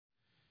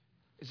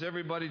Is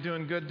everybody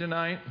doing good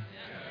tonight?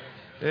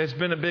 It's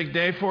been a big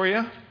day for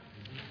you?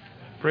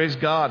 Praise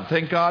God.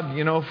 Thank God,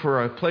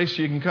 for a place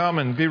you can come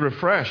and be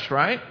refreshed,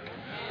 right?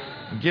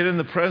 And get in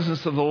the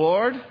presence of the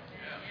Lord.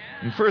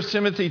 In 1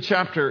 Timothy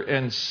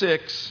chapter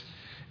 6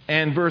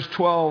 and verse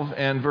 12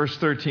 and verse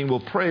 13, we'll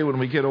pray when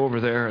we get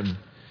over there.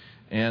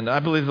 And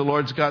I believe the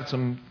Lord's got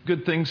some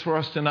good things for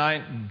us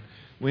tonight. And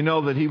we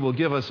know that He will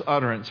give us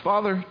utterance.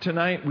 Father,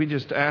 tonight we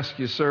just ask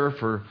you, sir,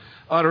 for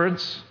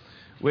utterance.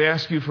 We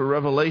ask you for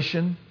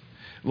revelation.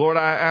 Lord,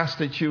 I ask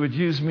that you would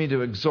use me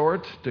to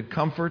exhort, to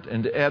comfort,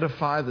 and to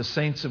edify the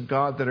saints of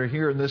God that are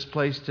here in this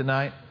place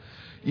tonight.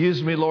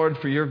 Use me, Lord,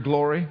 for your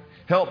glory.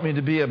 Help me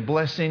to be a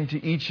blessing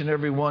to each and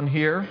every one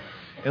here.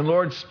 And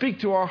Lord, speak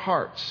to our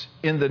hearts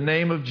in the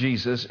name of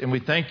Jesus, and we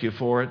thank you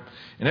for it.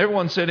 And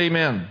everyone said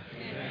amen.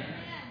 Amen.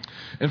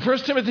 In 1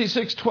 Timothy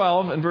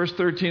 6:12 and verse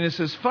 13, it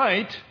says,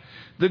 "Fight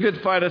the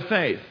good fight of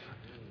faith.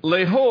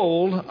 Lay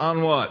hold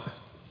on what?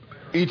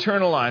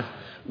 Eternal life,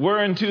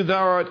 whereunto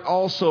thou art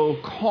also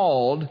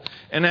called,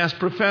 and hast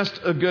professed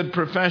a good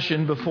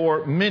profession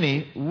before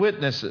many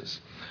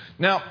witnesses."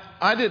 Now,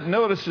 I didn't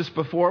notice this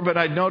before, but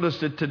I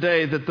noticed it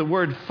today, that the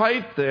word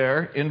fight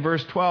there in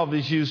verse 12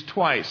 is used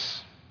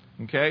twice.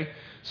 Okay?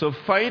 So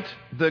fight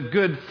the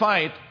good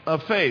fight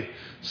of faith.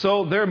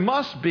 So there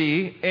must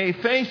be a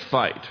faith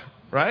fight,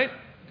 right?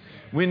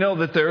 We know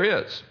that there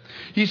is.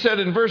 He said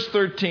in verse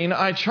 13,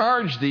 "I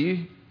charge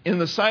thee in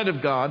the sight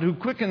of God, who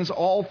quickens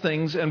all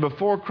things, and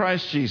before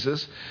Christ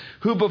Jesus,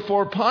 who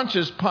before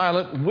Pontius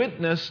Pilate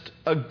witnessed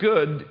a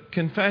good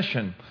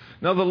confession."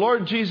 Now the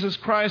Lord Jesus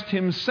Christ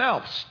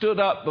himself stood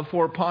up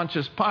before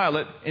Pontius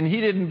Pilate, and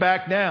he didn't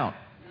back down.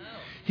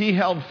 He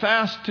held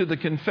fast to the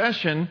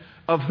confession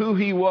of who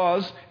he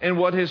was and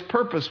what his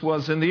purpose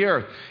was in the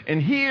earth.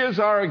 And he is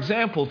our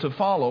example to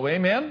follow.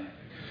 Amen?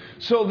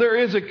 So there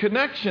is a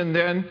connection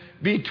then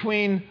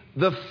between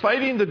the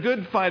fighting the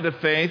good fight of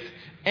faith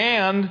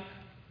and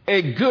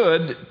a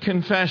good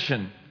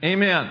confession.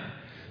 Amen.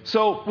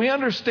 So we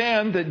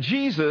understand that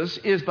Jesus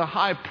is the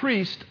high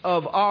priest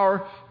of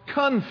our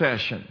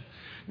confession.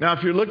 Now,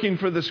 if you're looking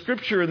for the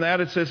scripture in that,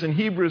 it says in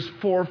Hebrews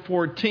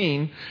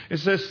 4:14, it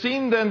says,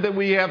 "Seeing then that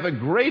we have a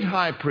great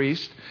high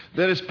priest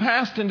that is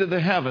passed into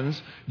the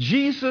heavens,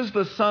 Jesus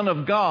the Son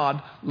of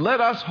God, let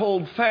us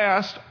hold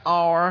fast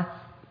our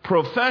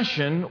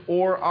profession,"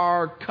 or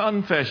our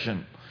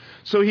confession.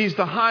 So he's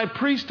the high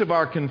priest of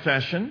our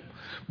confession.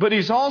 But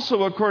he's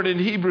also, according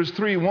to Hebrews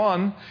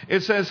 3:1,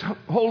 it says,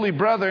 "Holy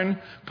brethren,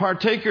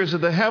 partakers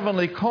of the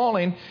heavenly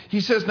calling,"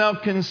 he says, "Now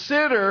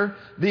consider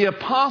the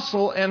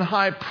apostle and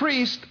high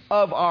priest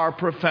of our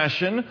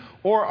profession,"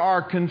 or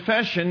our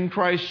confession,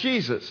 Christ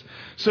Jesus.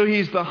 So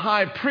he's the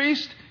high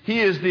priest.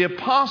 He is the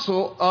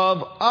apostle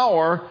of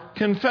our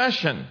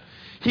confession.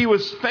 He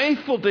was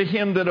faithful to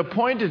him that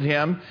appointed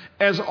him,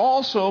 as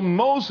also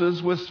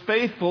Moses was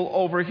faithful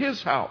over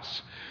his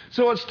house.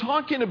 So it's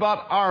talking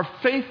about our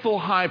faithful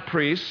high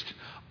priest,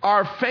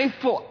 our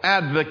faithful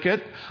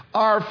advocate,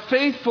 our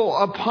faithful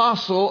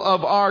apostle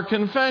of our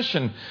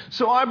confession.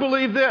 So I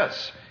believe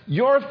this: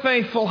 your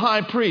faithful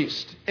high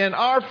priest and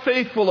our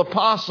faithful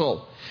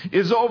apostle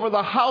is over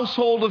the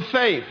household of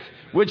faith,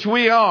 which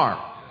we are.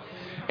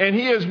 And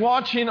he is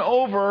watching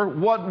over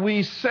what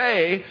we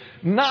say,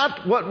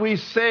 not what we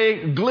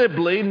say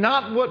glibly,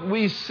 not what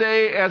we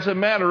say as a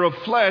matter of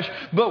flesh,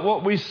 but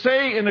what we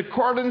say in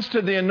accordance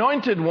to the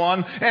Anointed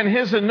One and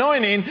His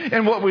anointing,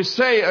 and what we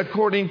say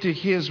according to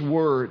His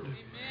Word. Amen.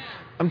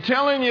 I'm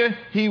telling you,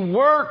 He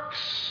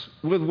works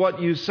with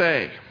what you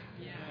say.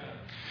 Yeah.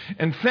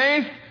 And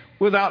faith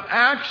without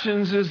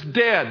actions is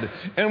dead.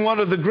 And one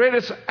of the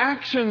greatest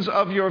actions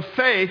of your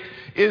faith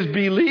is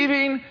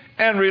believing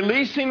and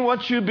releasing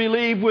what you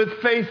believe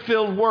with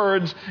faith-filled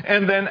words,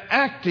 and then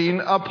acting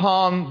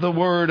upon the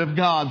Word of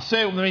God.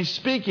 Say it with me: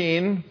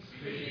 speaking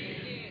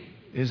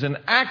is an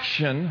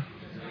action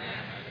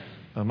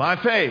of my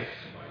faith.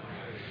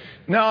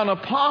 Now, an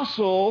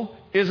apostle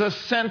is a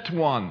sent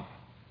one.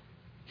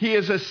 He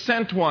is a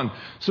sent one.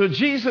 So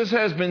Jesus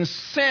has been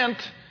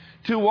sent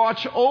to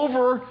watch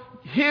over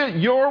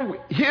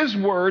His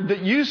Word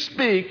that you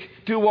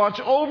speak, to watch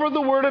over the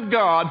Word of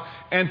God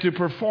and to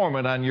perform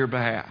it on your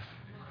behalf.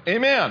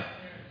 Amen.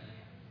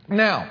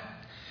 Now,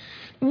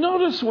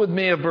 notice with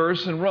me a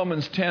verse in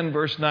Romans 10,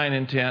 verse 9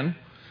 and 10.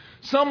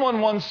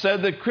 Someone once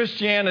said that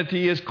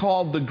Christianity is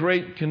called the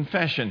Great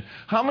Confession.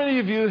 How many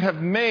of you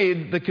have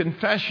made the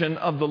confession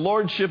of the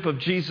Lordship of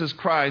Jesus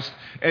Christ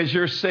as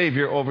your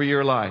Savior over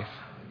your life?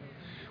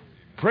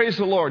 Praise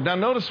the Lord. Now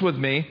notice with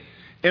me,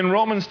 in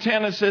Romans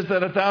 10 it says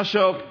that if thou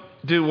shalt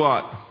do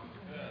what?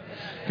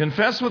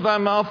 Confess with thy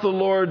mouth the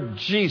Lord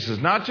Jesus.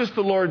 Not just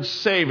the Lord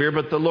Savior,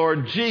 but the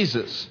Lord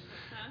Jesus.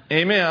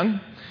 Amen.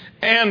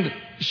 "And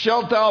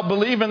shalt thou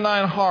believe in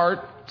thine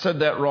heart," said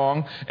that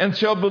wrong, "and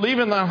shalt believe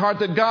in thine heart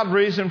that God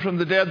raised him from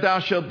the dead, thou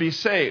shalt be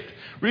saved."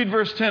 Read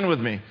verse 10 with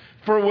me.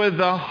 "For with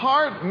the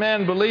heart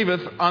man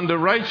believeth unto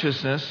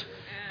righteousness,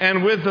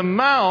 and with the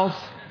mouth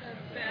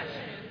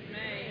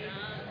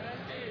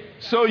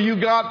So you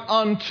got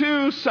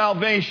unto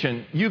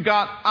salvation. You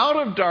got out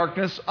of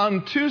darkness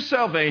unto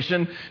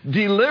salvation,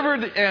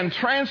 delivered and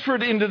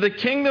transferred into the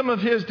kingdom of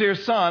His dear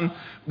Son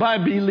by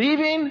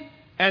believing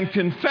and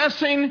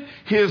confessing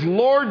His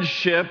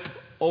lordship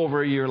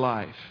over your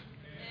life.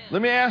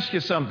 Let me ask you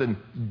something.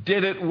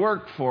 Did it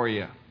work for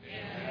you?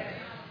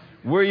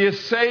 Were you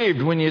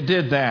saved when you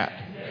did that?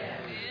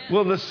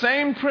 Well, the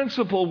same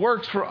principle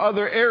works for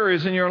other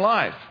areas in your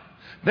life.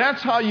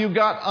 That's how you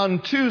got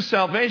unto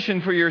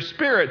salvation for your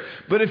spirit.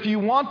 But if you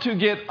want to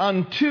get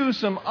unto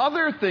some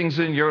other things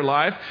in your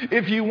life,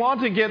 if you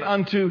want to get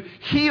unto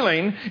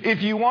healing,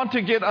 if you want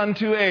to get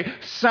unto a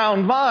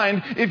sound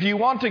mind, if you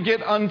want to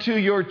get unto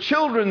your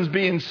children's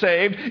being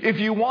saved, if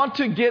you want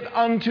to get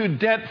unto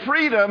debt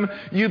freedom,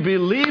 you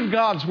believe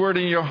God's word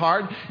in your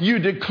heart, you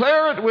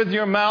declare it with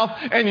your mouth,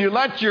 and you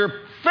let your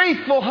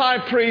faithful high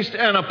priest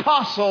and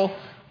apostle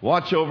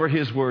watch over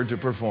his word to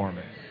perform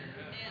it.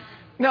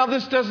 Now,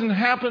 this doesn't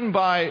happen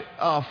by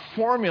a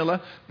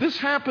formula. This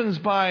happens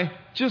by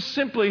just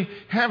simply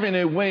having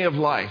a way of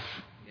life.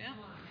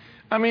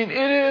 I mean,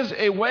 it is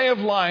a way of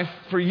life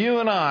for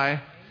you and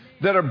I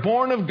that are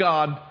born of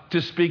God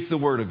to speak the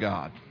Word of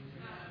God.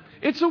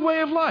 It's a way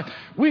of life.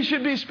 We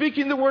should be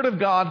speaking the Word of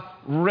God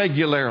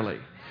regularly.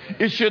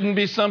 It shouldn't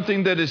be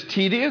something that is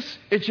tedious.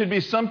 It should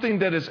be something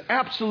that is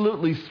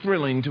absolutely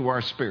thrilling to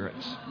our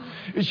spirits.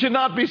 It should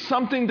not be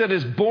something that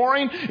is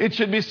boring. It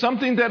should be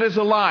something that is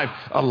alive.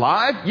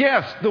 Alive?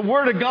 Yes, the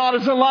Word of God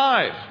is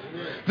alive.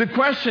 The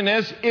question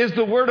is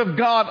the Word of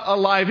God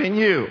alive in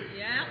you?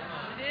 Yeah,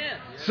 it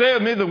is. Say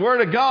with me, the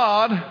Word of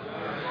God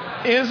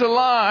is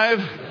alive,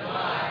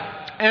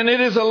 and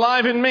it is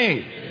alive in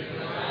me.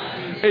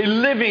 A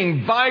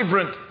living,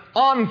 vibrant,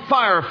 on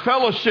fire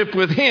fellowship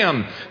with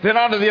Him, that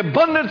out of the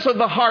abundance of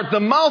the heart the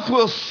mouth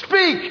will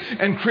speak,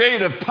 and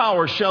creative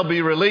power shall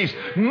be released.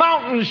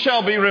 Mountains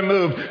shall be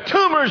removed.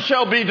 Tumors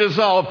shall be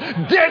dissolved.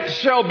 Debts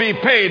shall be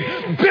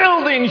paid.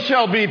 Buildings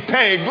shall be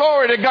paid.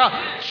 Glory to God.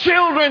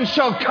 Children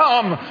shall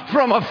come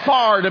from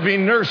afar to be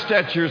nursed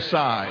at your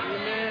side.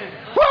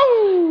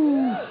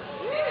 Woo!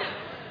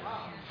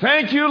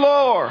 Thank you,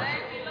 Lord.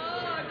 Thank you,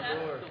 Lord.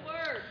 That's the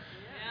word.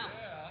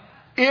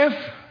 If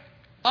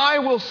I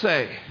will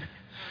say,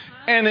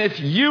 and if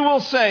you will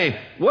say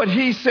what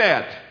He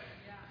said,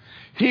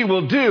 He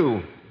will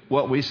do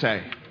what we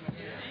say. Amen.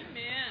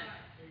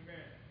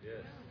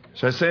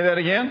 Should I say that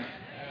again?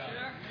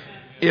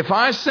 If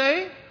I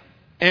say,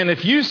 and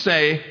if you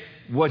say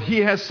what He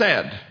has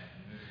said,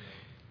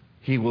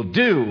 He will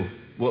do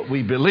what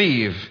we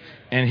believe,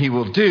 and He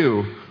will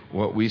do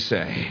what we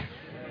say.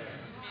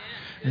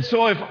 And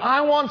so if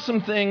I want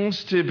some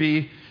things to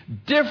be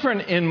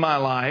different in my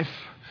life,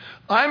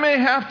 I may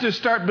have to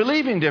start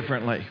believing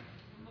differently,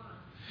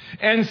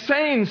 and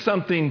saying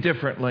something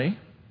differently,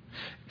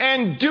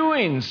 and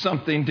doing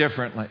something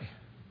differently.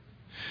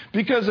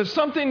 Because if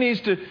something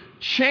needs to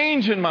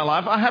change in my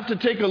life, I have to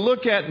take a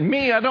look at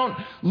me. I don't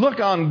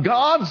look on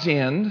God's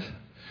end.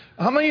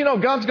 How many of you know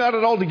God's got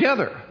it all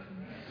together?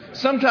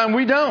 Sometimes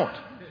we don't.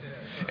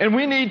 And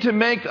we need to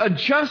make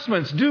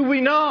adjustments, do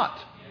we not?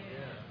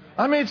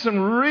 I made some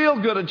real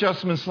good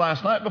adjustments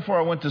last night before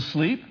I went to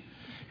sleep.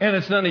 And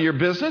it's none of your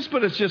business,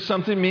 but it's just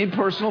something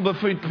personal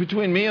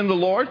between me and the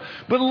Lord.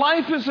 But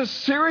life is a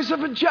series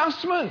of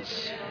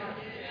adjustments.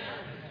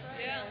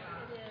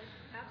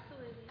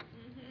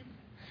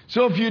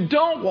 So if you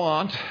don't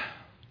want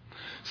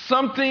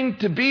something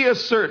to be a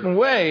certain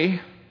way,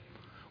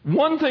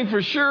 one thing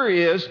for sure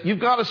is you've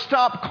got to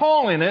stop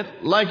calling it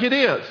like it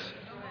is.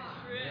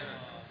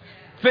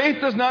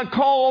 Faith does not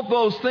call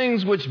those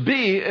things which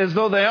be as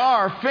though they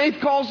are. Faith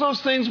calls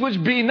those things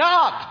which be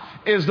not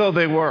as though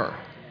they were.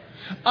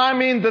 I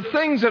mean, the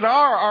things that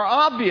are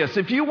obvious.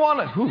 If you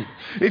want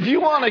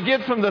to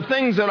get from the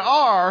things that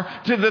are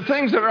to the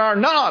things that are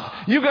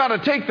not, you got to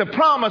take the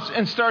promise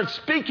and start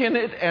speaking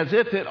it as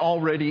if it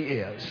already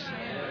is.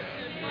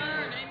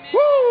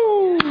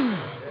 Woo!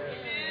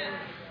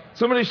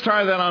 Somebody's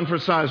trying that on for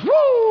size.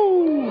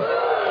 Woo!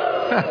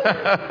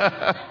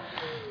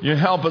 You're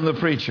helping the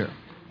preacher.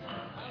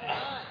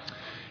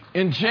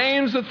 In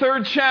James, the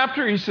 3rd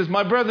chapter, he says,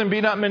 "My brethren,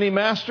 be not many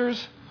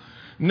masters,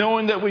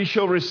 knowing that we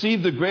shall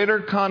receive the greater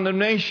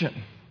condemnation.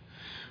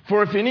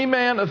 For if any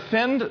man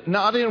offend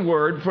not in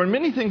word, for in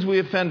many things we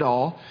offend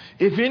all,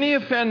 if any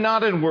offend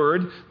not in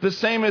word, the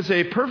same as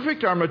a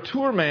perfect or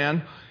mature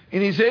man,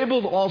 and he's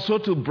able also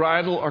to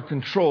bridle or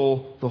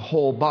control the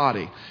whole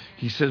body."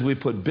 He says we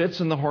put bits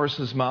in the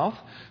horse's mouth,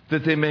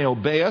 that they may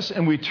obey us,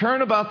 and we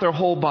turn about their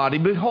whole body.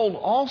 Behold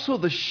also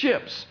the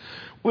ships,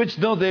 which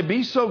though they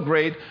be so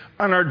great,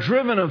 and are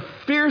driven of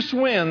fierce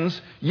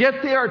winds,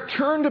 yet they are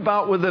turned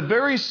about with a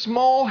very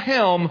small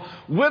helm,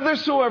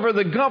 whithersoever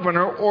the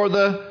governor or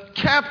the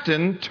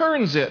captain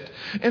turns it.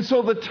 And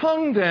so the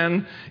tongue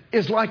then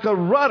is like a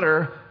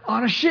rudder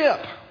on a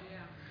ship.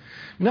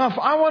 Now, if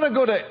I want to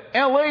go to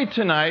LA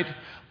tonight,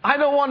 I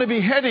don't want to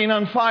be heading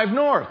on 5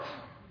 North.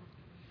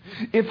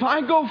 If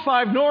I go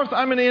 5 North,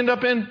 I'm going to end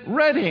up in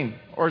Redding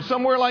or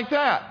somewhere like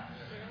that,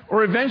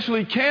 or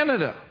eventually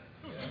Canada.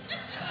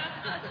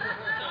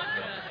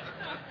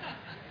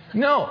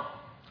 No.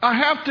 I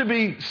have to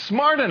be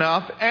smart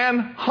enough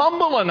and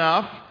humble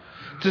enough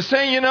to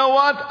say, you know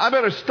what? I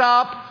better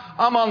stop.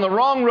 I'm on the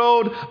wrong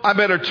road. I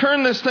better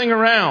turn this thing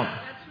around.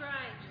 That's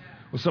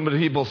right. Well, some of the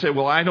people say,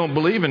 well, I don't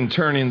believe in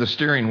turning the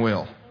steering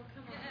wheel.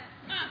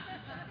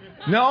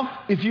 No,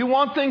 if you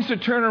want things to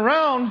turn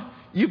around,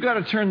 you've got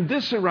to turn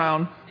this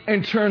around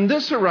and turn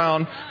this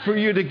around for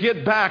you to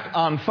get back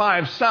on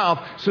 5 South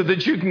so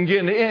that you can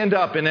end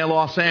up in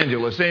Los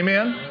Angeles.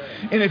 Amen?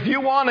 And if you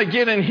want to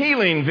get in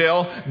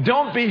Healingville,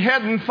 don't be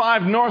heading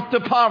 5 North to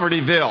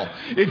Povertyville.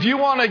 If you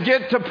want to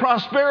get to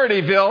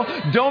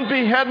Prosperityville, don't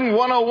be heading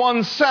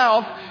 101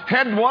 South,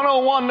 head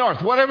 101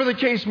 North, whatever the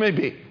case may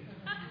be.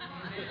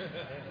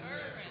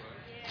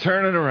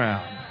 Turn it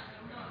around.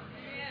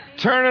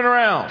 Turn it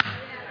around.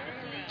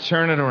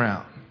 Turn it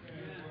around.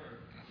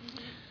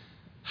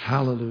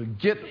 Hallelujah.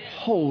 Get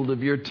hold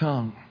of your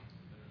tongue.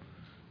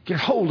 Get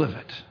hold of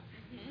it.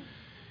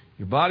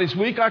 Your body's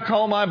weak. I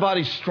call my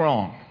body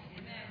strong.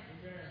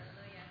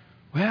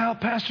 Well,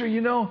 Pastor, you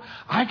know,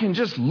 I can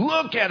just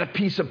look at a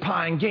piece of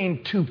pie and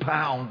gain 2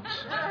 pounds.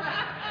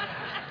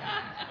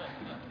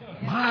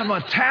 My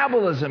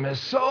metabolism is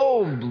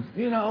so,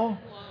 you know.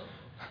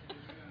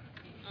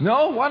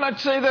 No, why not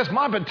say this?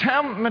 My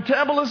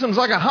metabolism is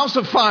like a house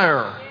of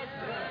fire.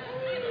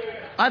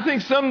 I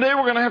think someday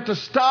we're going to have to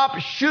stop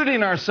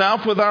shooting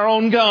ourselves with our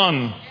own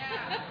gun.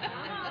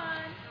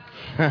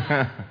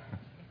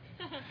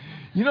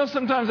 You know,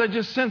 sometimes I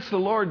just sense the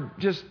Lord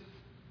just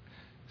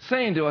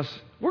saying to us,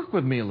 work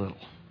with me a little.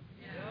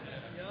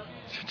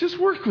 Just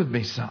work with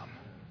me some.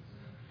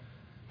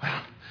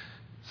 Well,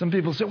 some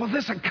people say, well,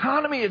 this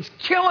economy, it's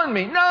killing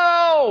me.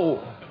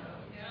 No!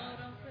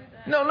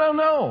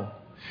 No.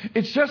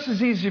 It's just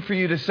as easy for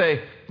you to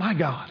say, my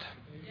God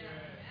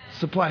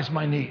supplies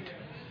my need.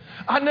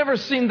 I've never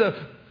seen the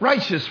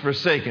righteous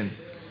forsaken,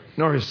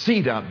 nor his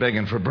seed out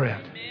begging for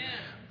bread.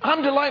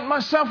 I'm delighting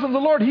myself in the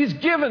Lord. He's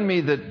given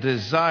me the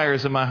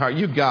desires of my heart.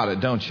 You got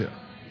it, don't you?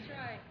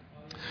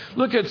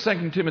 Look at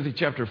 2 Timothy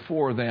chapter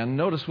 4 then.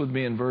 Notice with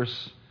me in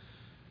verse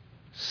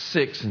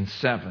 6 and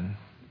 7.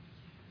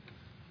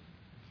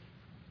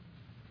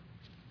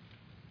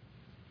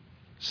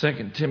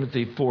 2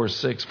 Timothy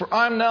 4:6. For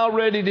I'm now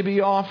ready to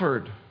be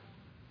offered,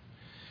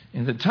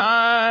 and the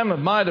time of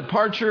my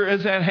departure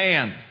is at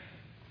hand.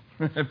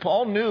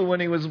 Paul knew when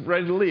he was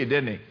ready to leave,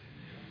 didn't he?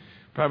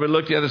 Probably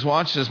looked at his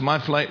watch, says, my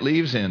flight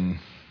leaves in.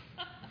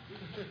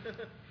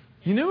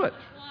 He knew it.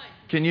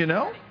 Can you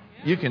know?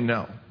 You can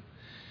know.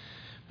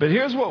 But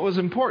here's what was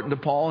important to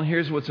Paul, and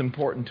here's what's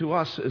important to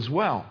us as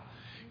well.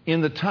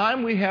 In the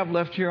time we have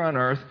left here on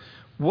earth,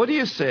 what do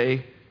you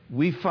say?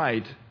 We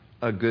fight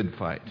a good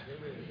fight.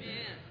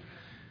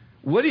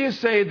 What do you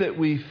say that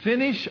we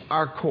finish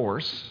our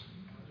course,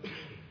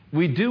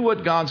 we do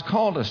what God's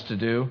called us to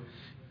do,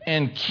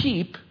 and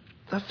keep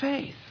the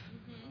faith?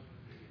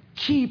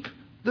 Keep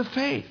the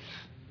faith.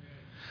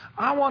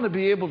 I want to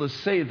be able to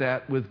say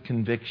that with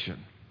conviction.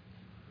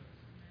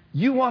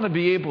 You want to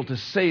be able to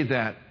say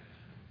that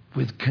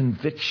with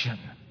conviction.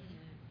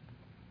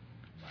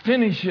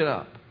 Finish it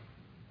up.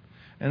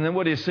 And then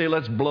what do you say?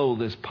 Let's blow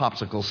this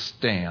popsicle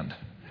stand.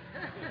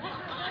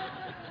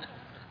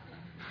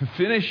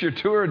 Finish your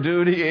tour of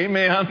duty.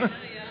 Amen.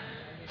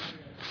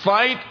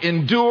 Fight,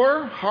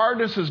 endure.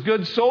 Hardness is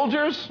good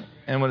soldiers.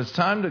 And when it's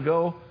time to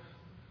go,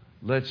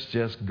 let's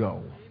just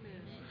go.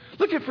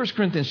 Look at 1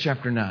 Corinthians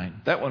chapter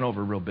 9. That went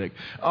over real big.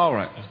 All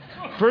right.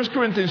 1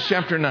 Corinthians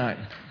chapter 9.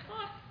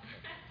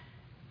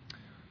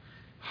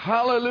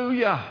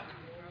 Hallelujah.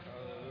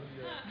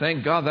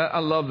 Thank God. I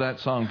love that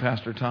song,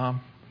 Pastor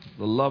Tom.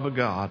 The love of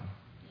God.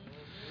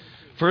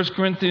 1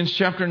 Corinthians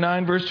chapter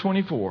 9, verse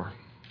 24.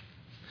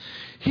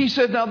 He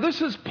said, now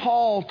this is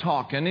Paul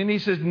talking, and he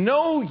says,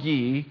 know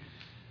ye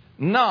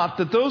not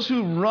that those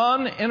who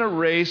run in a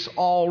race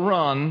all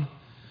run,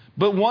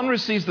 but one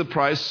receives the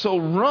prize. So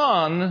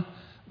run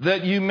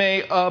that you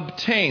may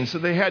obtain. So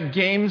they had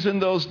games in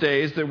those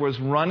days. There was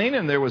running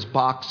and there was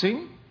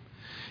boxing.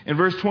 In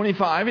verse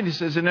 25, and he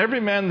says, and every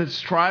man that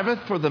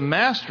striveth for the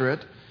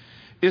masterate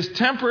is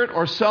temperate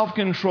or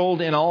self-controlled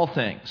in all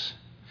things.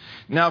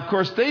 Now, of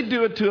course, they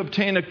do it to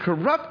obtain a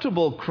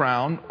corruptible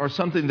crown or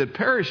something that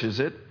perishes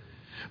it.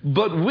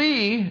 But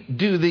we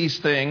do these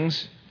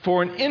things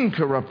for an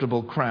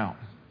incorruptible crown.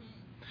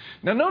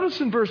 Now notice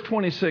in verse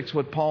 26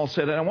 what Paul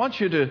said, and I want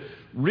you to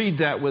read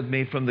that with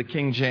me from the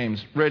King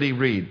James. Ready,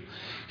 read.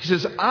 He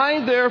says,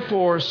 I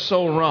therefore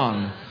so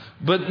run,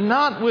 but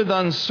not with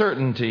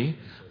uncertainty.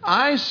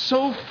 I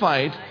so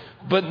fight,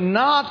 but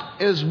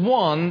not as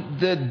one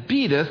that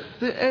beateth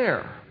the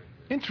air.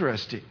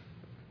 Interesting.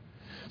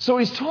 So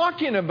he's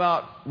talking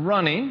about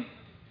running,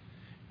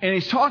 and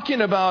he's talking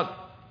about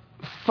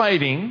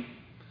fighting.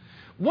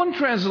 One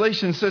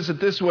translation says it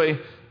this way,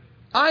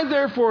 I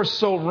therefore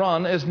so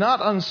run as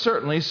not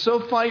uncertainly, so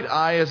fight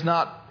I as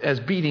not as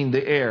beating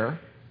the air.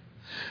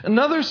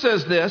 Another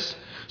says this,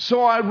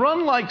 so I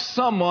run like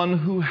someone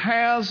who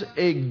has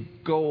a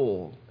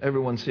goal.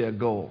 Everyone say a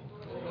goal.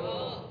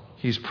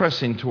 He's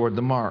pressing toward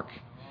the mark.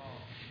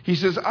 He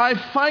says, I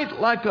fight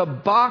like a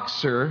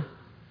boxer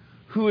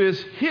who is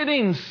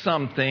hitting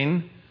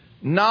something,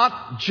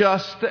 not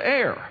just the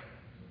air.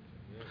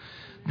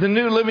 The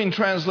New Living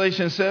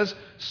Translation says,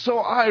 so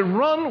I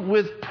run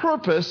with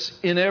purpose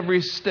in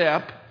every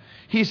step.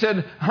 He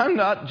said, I'm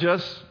not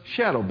just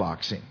shadow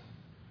boxing.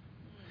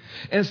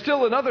 And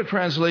still another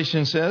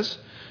translation says,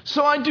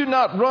 so I do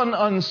not run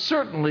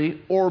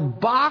uncertainly or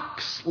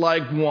box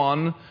like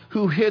one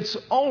who hits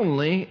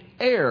only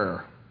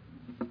air.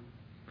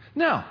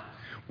 Now,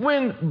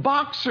 when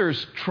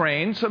boxers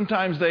train,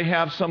 sometimes they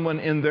have someone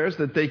in theirs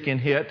that they can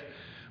hit,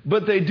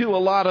 but they do a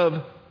lot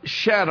of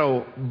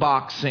shadow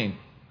boxing.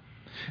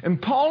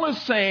 And Paul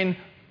is saying,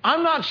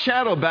 I'm not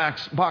shadow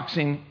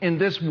boxing in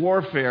this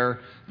warfare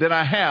that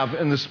I have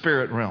in the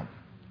spirit realm.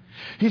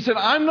 He said,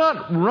 I'm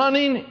not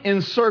running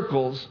in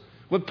circles.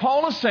 What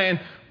Paul is saying,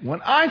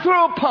 when I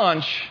throw a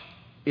punch,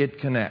 it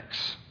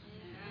connects.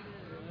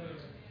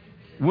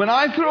 When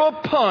I throw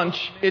a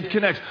punch, it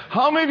connects.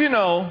 How many of you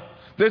know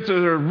that there's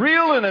a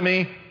real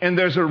enemy and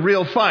there's a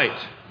real fight?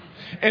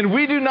 And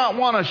we do not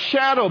want to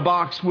shadow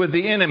box with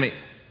the enemy.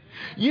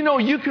 You know,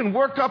 you can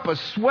work up a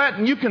sweat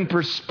and you can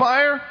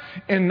perspire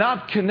and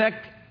not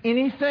connect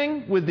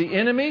anything with the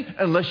enemy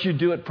unless you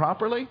do it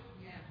properly.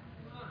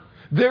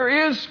 There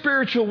is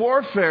spiritual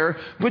warfare,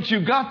 but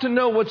you've got to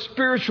know what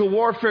spiritual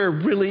warfare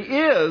really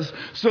is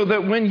so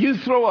that when you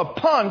throw a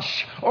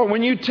punch or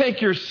when you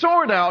take your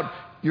sword out,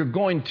 you're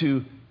going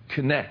to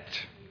connect.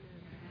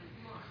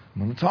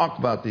 I'm going to talk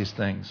about these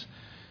things.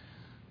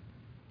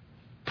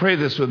 Pray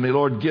this with me.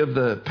 Lord, give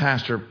the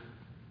pastor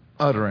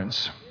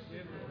utterance.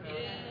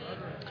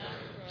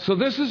 So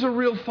this is a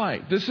real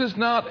fight. This is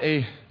not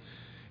a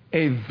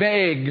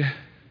vague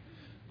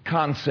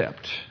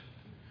concept.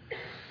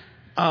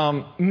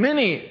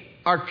 Many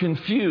are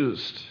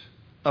confused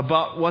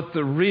about what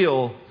the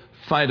real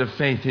fight of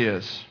faith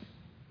is.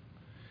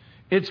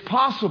 It's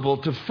possible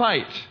to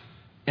fight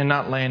and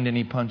not land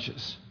any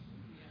punches.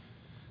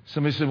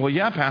 Somebody said, well,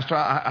 yeah, Pastor,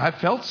 I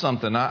felt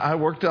something. I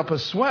worked up a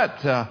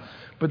sweat,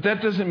 but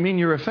that doesn't mean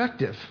you're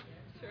effective.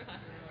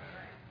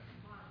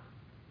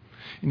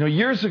 You know,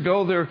 years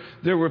ago,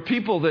 there were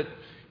people that,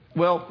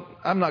 well,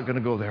 I'm not going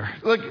to go there.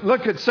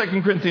 Look at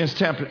 2 Corinthians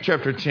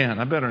chapter 10.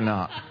 I better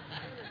not.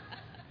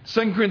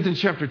 2 Corinthians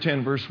chapter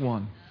 10, verse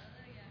 1.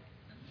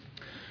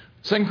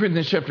 2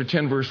 Corinthians chapter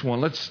 10, verse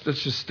 1. Let's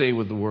just stay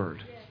with the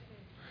word.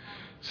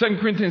 2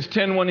 Corinthians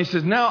 10:1, he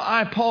says, now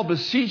I, Paul,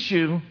 beseech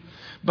you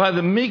by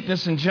the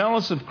meekness and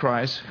gentleness of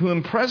Christ, who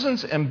in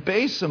presence am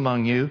base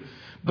among you,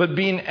 but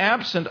being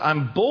absent,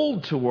 I'm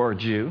bold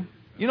toward you.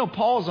 You know,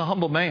 Paul is a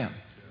humble man,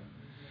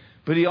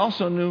 but he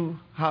also knew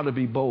how to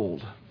be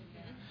bold.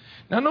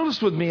 Now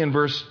notice with me in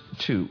verse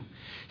 2.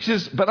 He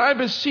says, but I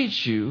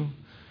beseech you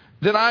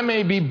that I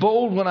may be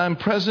bold when I'm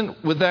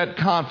present with that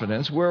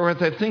confidence,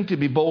 wherewith I think to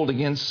be bold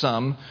against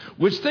some,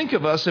 which think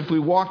of us if we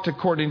walked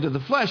according to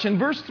the flesh. And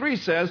verse 3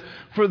 says,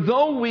 for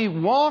though we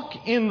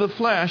walk in the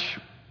flesh.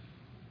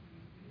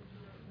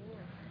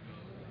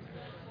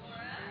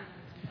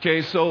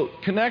 Okay, so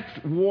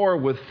connect war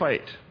with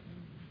fight.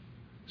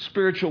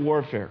 Spiritual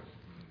warfare.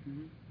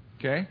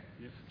 Okay?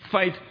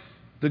 Fight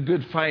the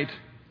good fight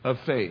of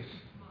faith.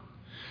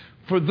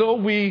 For though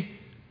we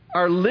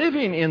are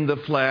living in the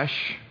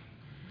flesh,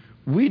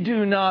 we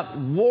do not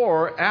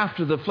war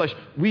after the flesh.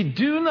 We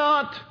do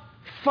not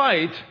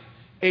fight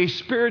a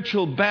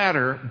spiritual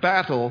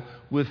battle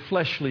with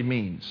fleshly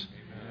means.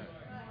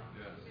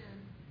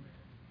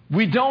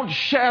 We don't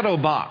shadow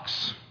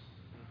box.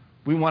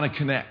 We want to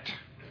connect.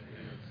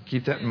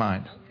 Keep that in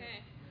mind.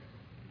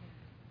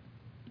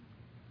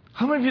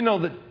 How many of you know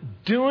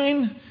that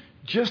doing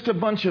just a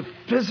bunch of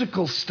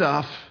physical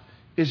stuff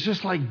is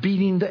just like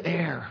beating the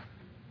air?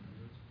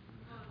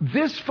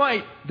 This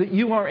fight that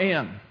you are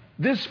in,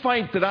 this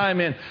fight that I'm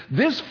in,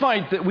 this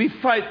fight that we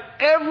fight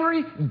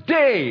every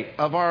day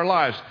of our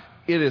lives,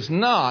 it is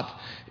not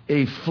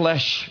a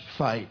flesh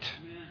fight.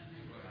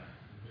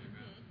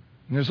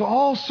 And there's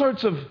all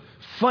sorts of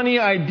funny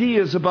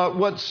ideas about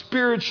what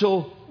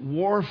spiritual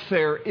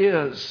warfare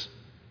is.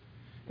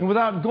 And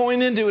without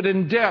going into it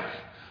in depth,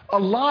 a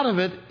lot of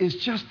it is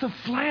just the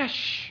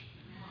flesh.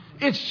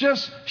 It's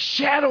just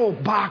shadow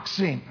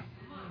boxing.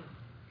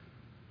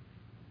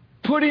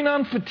 Putting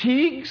on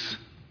fatigues?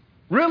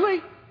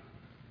 Really?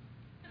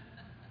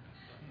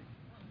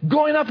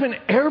 Going up in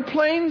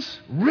airplanes?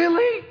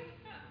 Really?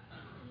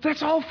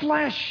 That's all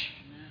flesh.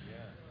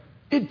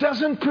 It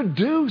doesn't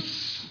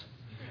produce.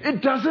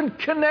 It doesn't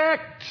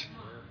connect.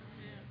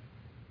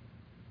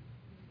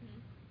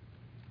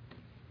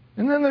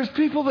 And then there's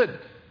people that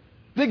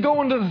they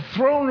go into the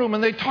throne room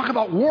and they talk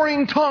about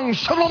warring tongues.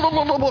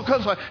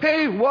 Because,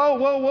 hey,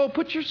 whoa,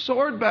 put your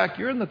sword back.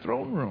 You're in the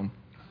throne room.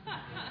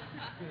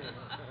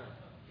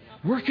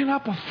 Working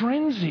up a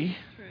frenzy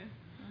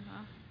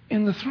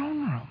in the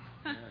throne room.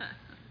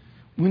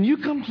 When you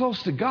come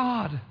close to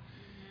God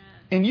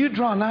and you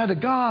draw nigh to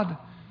God,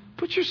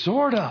 put your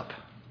sword up.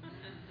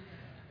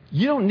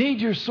 You don't need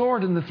your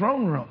sword in the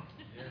throne room.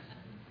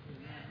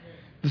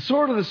 The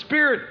sword of the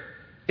Spirit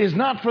is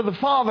not for the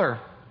father.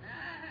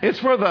 It's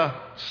for the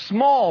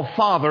small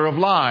father of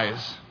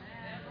lies.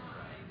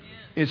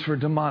 It's for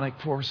demonic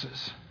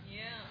forces.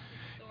 Yeah.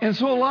 And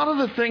so a lot of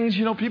the things,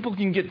 people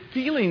can get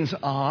feelings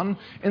on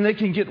and they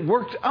can get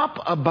worked up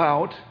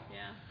about, Yeah.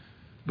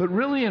 but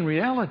really in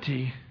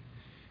reality,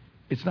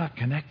 it's not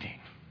connecting.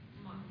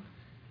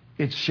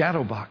 It's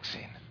shadow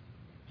boxing.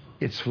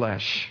 It's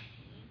flesh.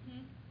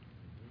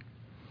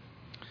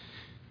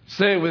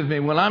 Say it with me.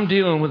 When I'm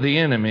dealing with the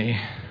enemy,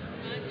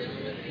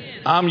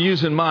 I'm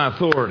using my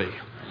authority.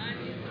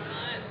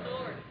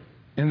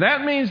 And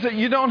that means that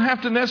you don't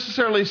have to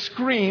necessarily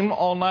scream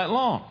all night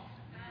long.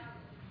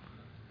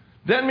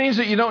 That means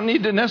that you don't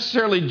need to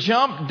necessarily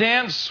jump,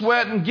 dance,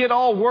 sweat, and get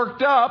all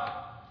worked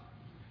up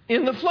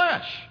in the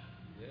flesh.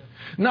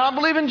 Now, I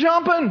believe in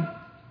jumping.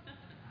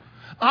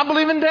 I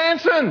believe in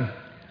dancing.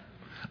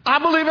 I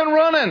believe in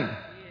running.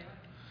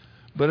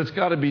 But it's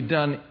got to be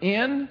done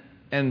in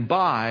and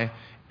by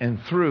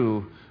and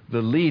through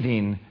the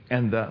leading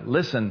and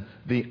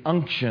the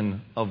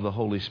unction of the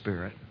Holy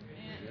Spirit.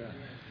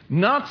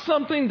 Not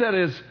something that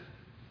is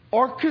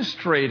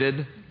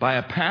orchestrated by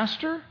a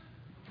pastor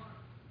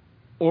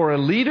or a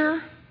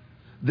leader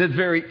that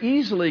very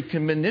easily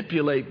can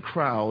manipulate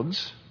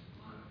crowds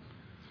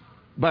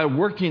by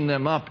working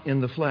them up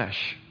in the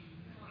flesh.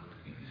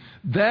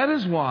 That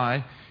is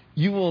why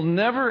you will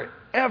never,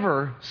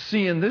 ever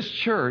see in this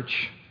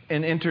church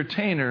an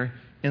entertainer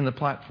in the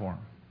platform.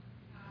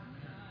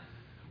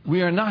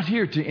 We are not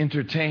here to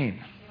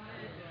entertain.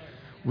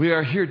 We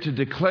are here to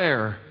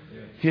declare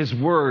His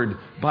Word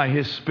by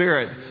His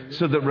Spirit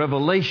so that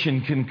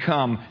revelation can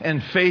come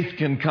and faith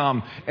can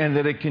come and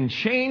that it can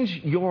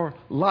change your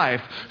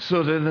life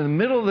so that in the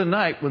middle of the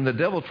night when the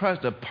devil tries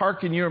to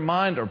park in your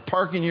mind or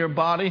park in your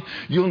body,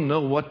 you'll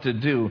know what to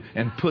do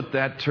and put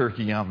that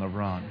turkey on the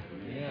run.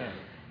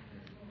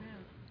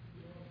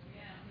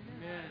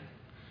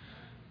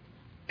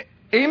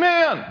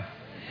 Amen.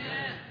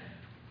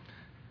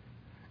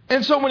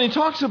 And so when he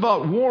talks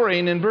about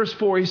warring in verse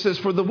 4, he says,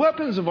 for the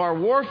weapons of our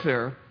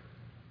warfare,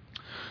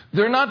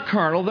 they're not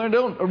carnal, they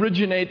don't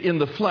originate in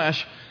the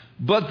flesh,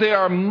 but they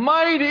are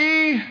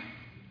mighty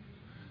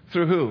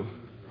through who?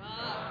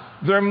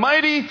 They're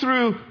mighty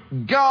through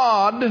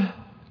God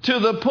to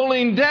the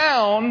pulling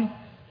down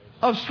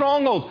of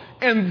strongholds.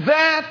 And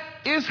that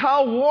is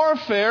how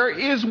warfare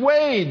is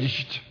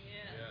waged.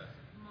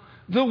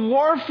 The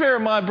warfare,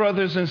 my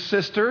brothers and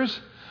sisters,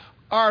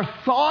 are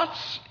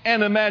thoughts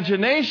and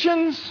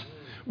imaginations,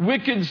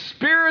 wicked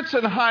spirits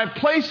in high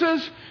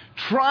places,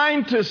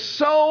 trying to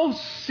sow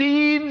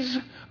seeds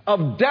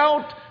of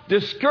doubt,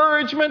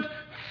 discouragement,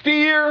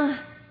 fear,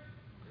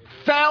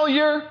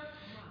 failure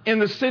in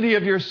the city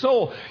of your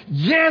soul.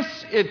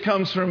 Yes, it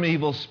comes from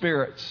evil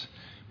spirits,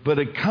 but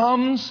it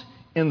comes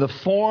in the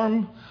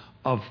form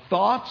of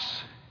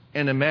thoughts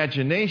and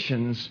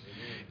imaginations.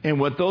 And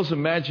what those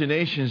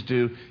imaginations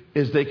do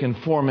is they can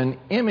form an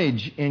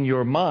image in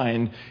your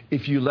mind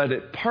if you let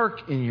it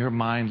park in your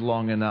mind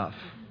long enough.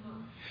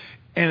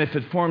 And if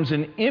it forms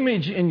an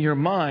image in your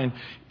mind,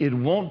 it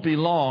won't be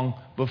long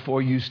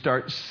before you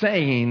start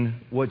saying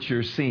what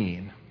you're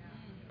seeing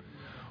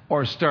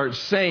or start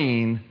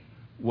saying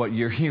what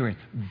you're hearing.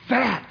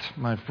 That,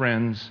 my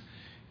friends,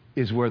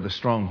 is where the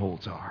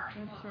strongholds are.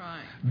 That's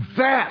right.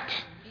 That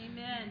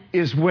Amen.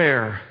 is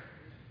where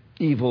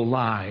evil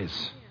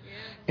lies.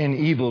 And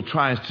evil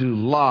tries to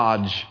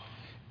lodge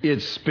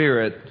its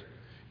spirit,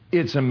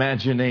 its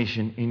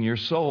imagination in your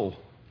soul.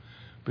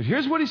 But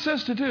here's what he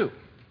says to do.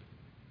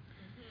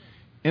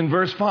 In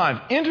verse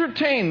 5,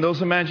 entertain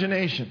those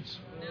imaginations.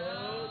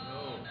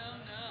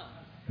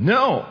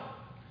 No.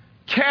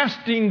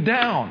 Casting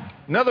down.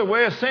 Another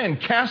way of saying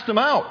cast them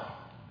out.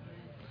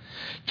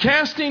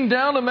 Casting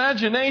down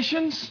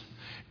imaginations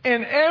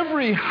and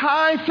every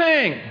high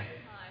thing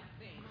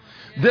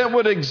that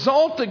would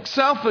exalt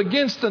itself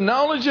against the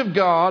knowledge of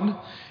God,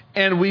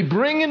 and we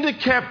bring into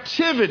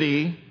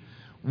captivity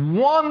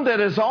one that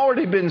has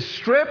already been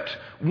stripped,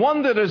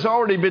 one that has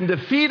already been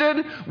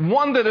defeated,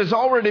 one that has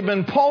already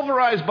been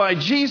pulverized by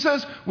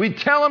Jesus. We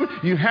tell him,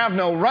 you have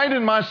no right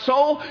in my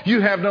soul,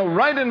 you have no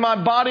right in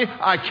my body.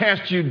 I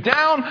cast you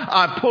down,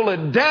 I pull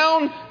it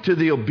down to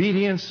the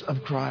obedience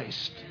of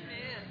Christ.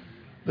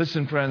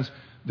 Listen, friends,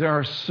 there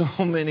are so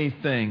many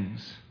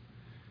things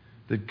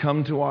that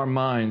come to our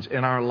minds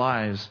and our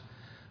lives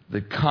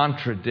that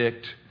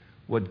contradict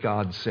what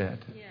God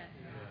said.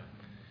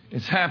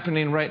 It's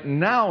happening right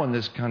now in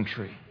this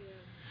country.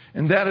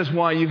 And that is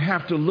why you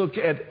have to look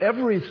at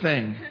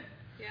everything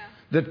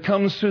that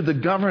comes through the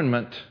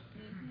government,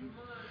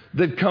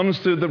 that comes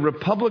through the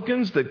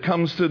Republicans, that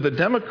comes through the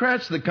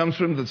Democrats, that comes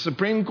from the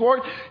Supreme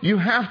Court. You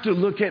have to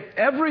look at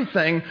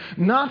everything,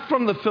 not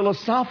from the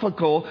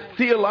philosophical,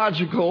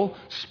 theological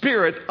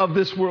spirit of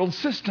this world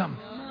system.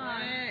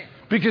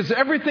 Because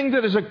everything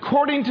that is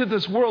according to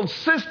this world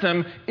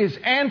system is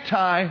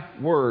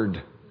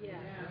anti-word.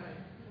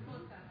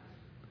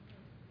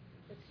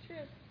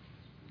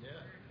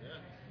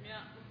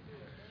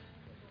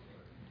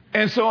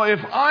 And so if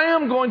I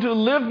am going to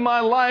live my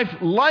life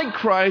like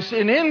Christ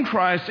and in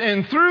Christ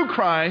and through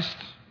Christ,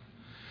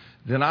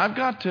 then I've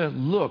got to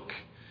look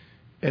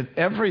at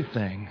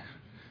everything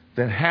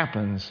that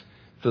happens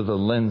through the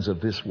lens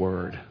of this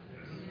word.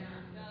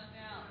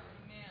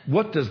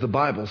 What does the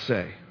Bible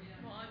say?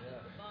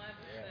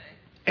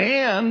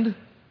 And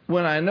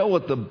when I know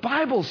what the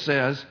Bible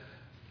says,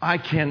 I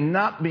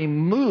cannot be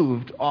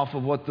moved off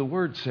of what the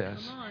Word says.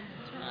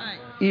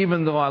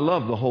 Even though I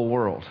love the whole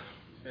world.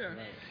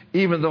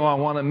 Even though I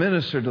want to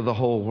minister to the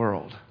whole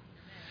world.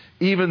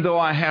 Even though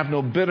I have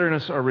no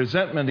bitterness or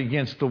resentment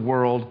against the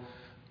world,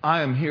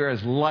 I am here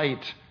as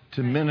light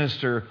to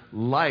minister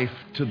life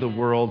to the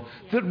world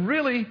that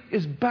really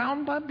is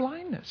bound by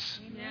blindness.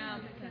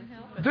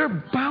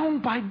 They're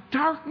bound by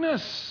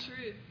darkness.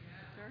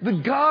 The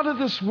God of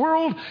this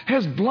world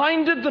has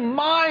blinded the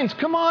minds.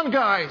 Come on,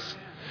 guys.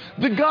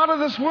 The God of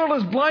this world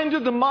has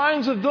blinded the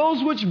minds of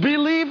those which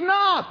believe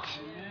not.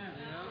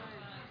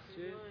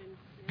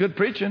 Good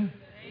preaching.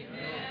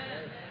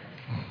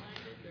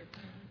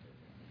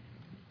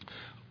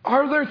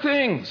 Are there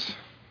things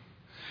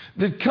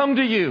that come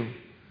to you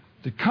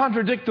that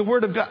contradict the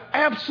Word of God?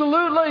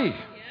 Absolutely.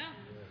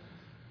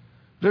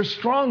 They're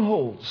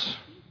strongholds.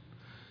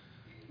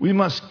 We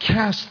must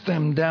cast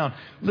them down.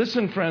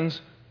 Listen,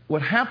 friends,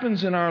 what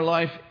happens in our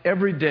life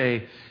every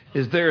day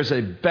is there is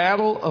a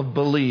battle of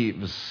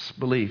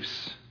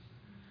beliefs,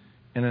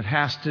 and it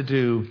has to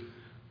do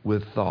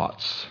with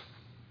thoughts.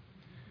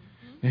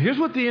 Now, here's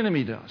what the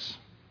enemy does.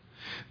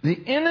 The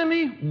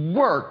enemy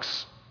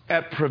works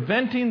at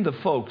preventing the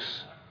folks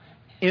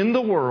in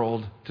the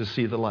world to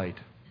see the light.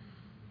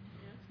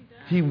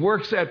 He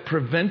works at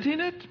preventing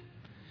it,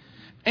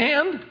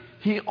 and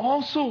he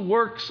also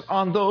works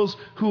on those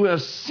who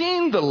have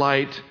seen the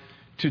light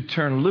to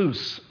turn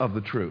loose of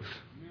the truth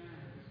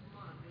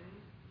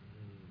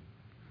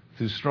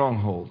through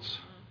strongholds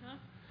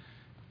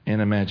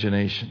and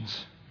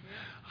imaginations.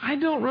 I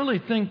don't really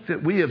think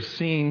that we have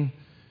seen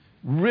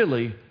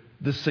really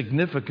the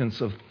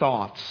significance of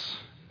thoughts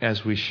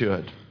as we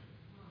should.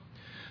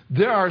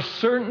 There are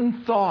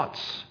certain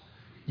thoughts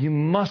you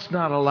must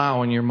not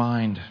allow in your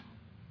mind.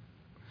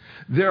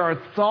 There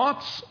are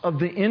thoughts of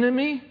the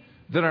enemy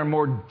that are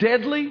more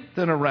deadly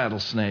than a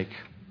rattlesnake.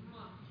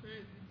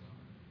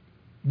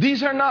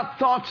 These are not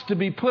thoughts to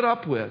be put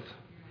up with.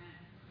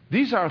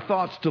 These are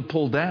thoughts to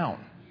pull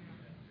down.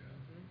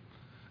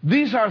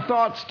 These are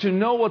thoughts to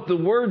know what the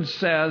Word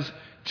says,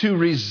 to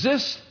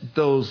resist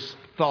those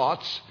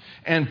thoughts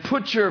and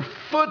put your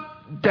foot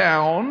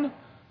down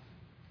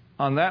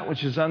on that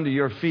which is under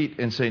your feet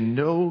and say,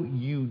 no,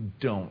 you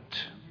don't.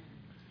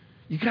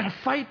 You've got to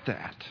fight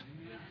that.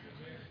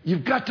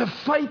 You've got to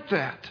fight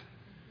that.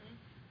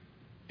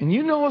 And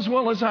you know as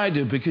well as I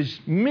do, because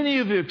many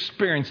of you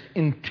experienced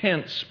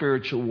intense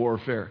spiritual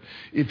warfare.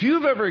 If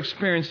you've ever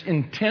experienced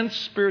intense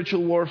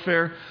spiritual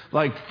warfare,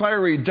 like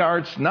fiery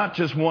darts, not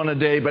just one a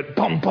day, but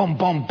boom, boom,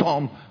 boom,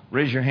 boom,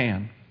 raise your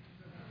hand.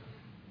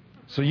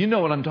 So you know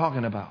what I'm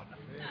talking about.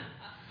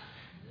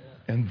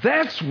 And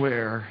that's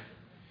where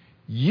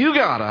you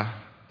gotta,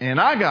 and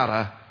I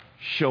gotta,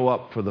 show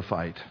up for the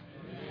fight.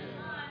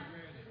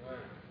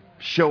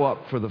 Show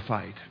up for the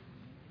fight.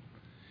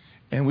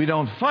 And we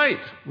don't fight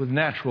with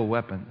natural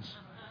weapons.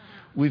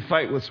 We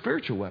fight with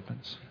spiritual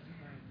weapons.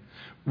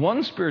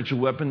 One spiritual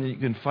weapon that you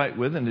can fight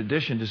with, in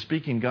addition to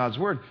speaking God's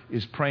Word,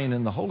 is praying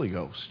in the Holy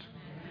Ghost.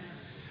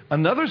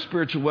 Another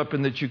spiritual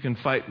weapon that you can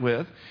fight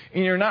with,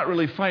 and you're not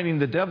really fighting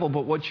the devil,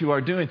 but what you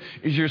are doing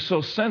is you're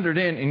so centered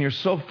in and you're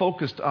so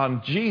focused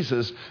on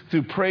Jesus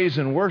through praise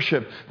and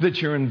worship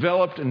that you're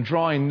enveloped and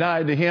drawing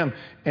nigh to Him,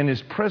 and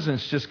His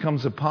presence just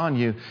comes upon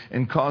you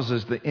and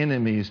causes the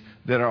enemies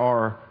that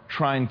are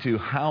trying to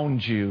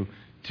hound you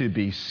to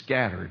be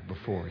scattered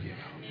before you.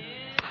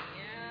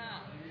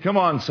 Come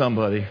on,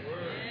 somebody.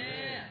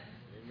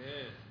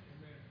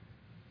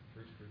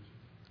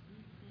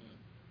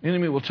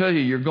 Enemy will tell you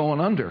you're going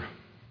under.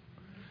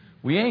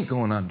 We ain't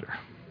going under.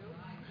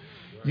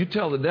 You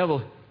tell the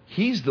devil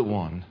he's the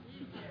one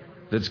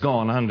that's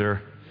gone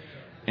under,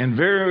 and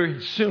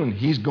very soon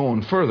he's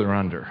going further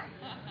under.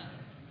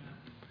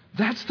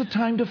 That's the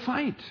time to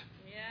fight.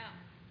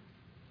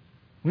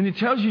 When he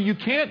tells you you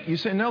can't, you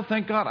say, no,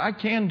 thank God, I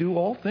can do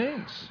all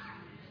things.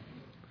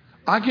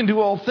 I can do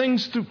all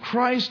things through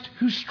Christ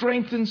who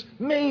strengthens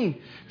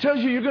me. Tells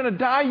you you're going to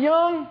die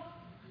young.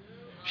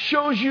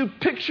 Shows you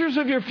pictures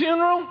of your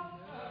funeral.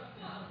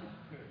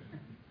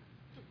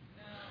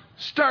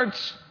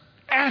 Starts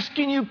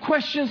asking you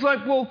questions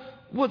like, well,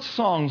 what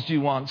songs do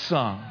you want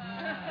sung?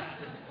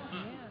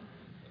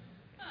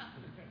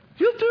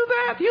 He'll do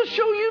that. He'll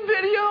show you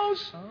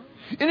videos.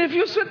 And if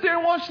you sit there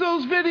and watch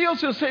those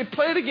videos, he'll say,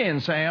 play it again,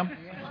 Sam.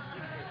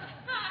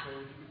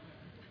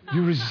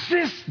 You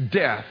resist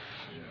death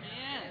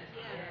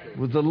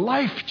with the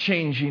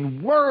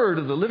life-changing word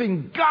of the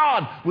living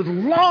God. With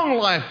long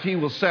life, He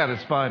will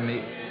satisfy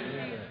me.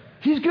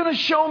 He's going to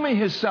show me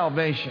His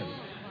salvation.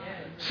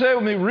 Say it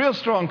with me real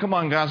strong. Come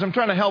on, guys. I'm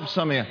trying to help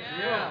some of you.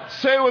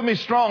 Say it with me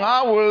strong.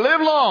 I will live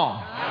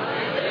long.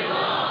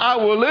 I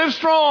will live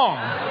strong.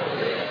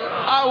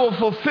 I will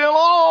fulfill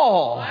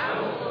all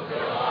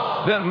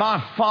that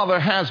my Father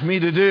has me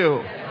to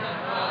do.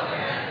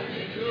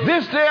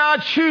 This day I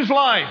choose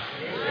life.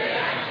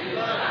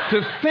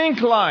 To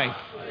think life.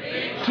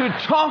 to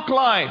talk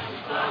life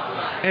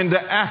and to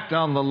act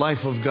on the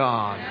life of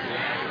God.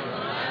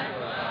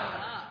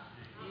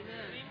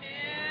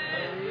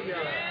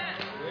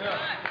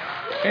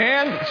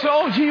 And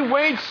so he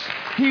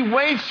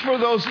waits for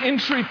those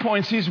entry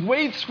points. He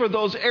waits for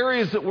those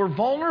areas that we're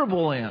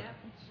vulnerable in.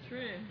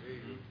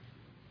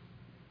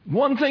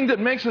 One thing that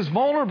makes us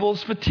vulnerable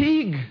is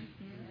fatigue.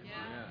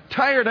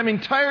 Tired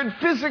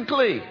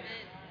physically.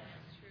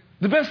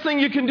 The best thing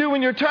you can do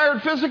when you're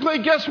tired physically,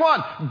 guess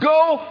what?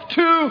 Go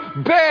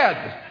to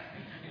bed.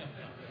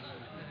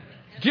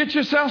 Get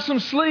yourself some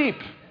sleep.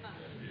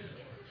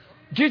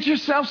 Get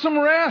yourself some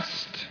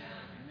rest.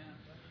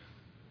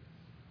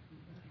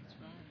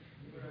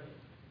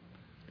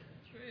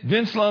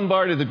 Vince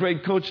Lombardi, the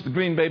great coach of the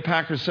Green Bay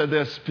Packers, said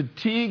this: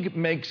 fatigue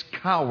makes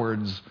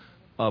cowards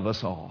of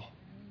us all.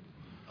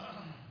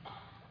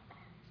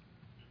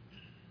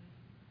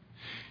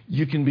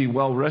 You can be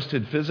well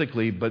rested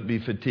physically, but be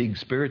fatigued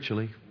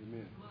spiritually.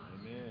 Amen.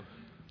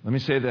 Let me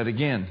say that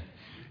again.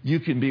 You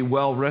can be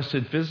well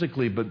rested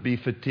physically, but be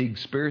fatigued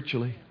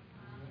spiritually.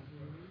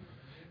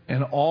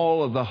 And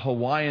all of the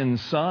Hawaiian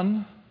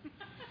sun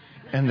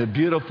and the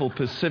beautiful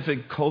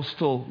Pacific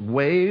coastal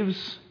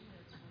waves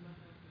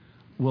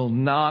will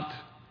not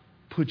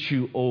put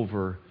you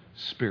over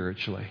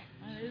spiritually.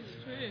 That is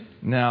true.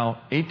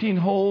 Now, 18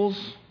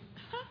 holes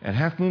at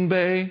Half Moon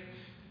Bay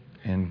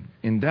and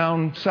in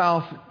down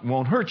south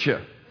won't hurt you.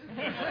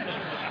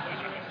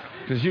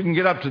 Because you can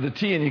get up to the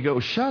tee and you go,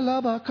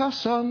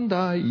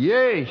 Shalabakasanda,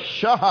 yay,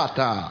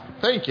 shahata.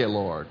 Thank you,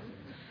 Lord.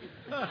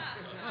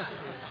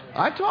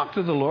 I talk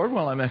to the Lord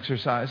while I'm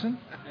exercising.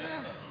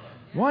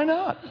 Why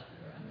not?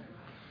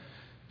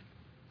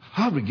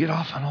 How do we get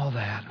off on all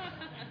that?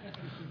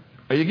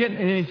 Are you getting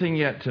anything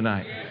yet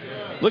tonight?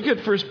 Look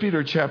at 1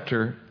 Peter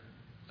chapter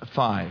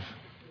 5.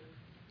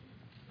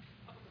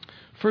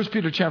 1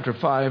 Peter chapter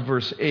 5,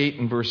 verse 8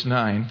 and verse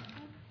 9.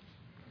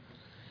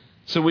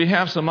 So we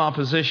have some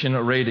opposition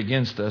arrayed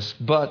against us,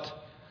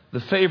 but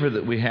the favor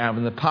that we have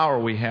and the power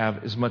we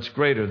have is much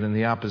greater than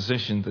the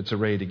opposition that's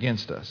arrayed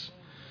against us.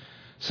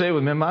 Say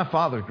with me, my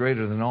Father is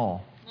greater than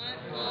all.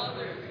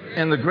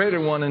 And the greater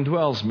one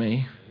indwells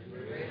me,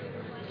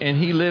 and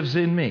he lives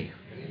in me.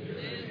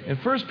 In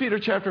 1 Peter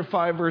chapter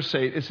 5, verse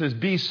 8, it says,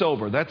 be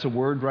sober. That's a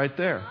word right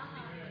there.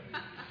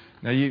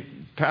 Now,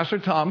 Pastor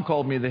Tom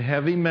called me the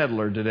heavy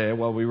meddler today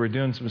while we were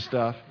doing some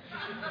stuff.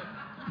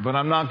 But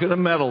I'm not going to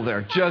meddle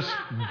there. Just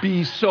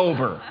be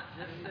sober.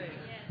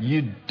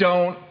 You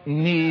don't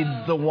need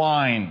the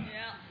wine.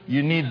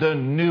 You need the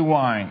new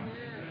wine.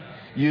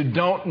 You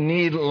don't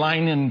need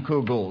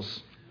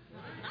Leinenkugels.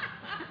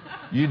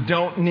 You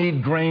don't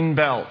need grain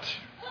belt.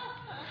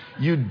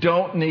 You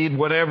don't need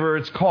whatever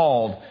it's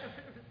called.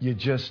 You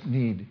just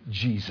need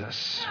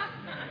Jesus.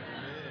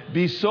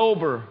 Be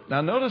sober.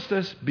 Now notice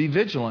this, be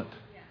vigilant.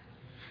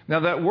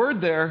 Now that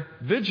word there,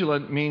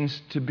 vigilant,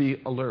 means to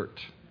be alert.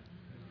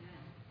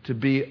 To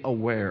be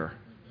aware.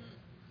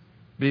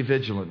 Be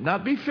vigilant.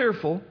 Not be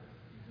fearful,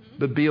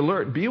 but be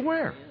alert. Be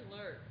aware.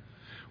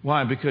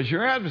 Why? Because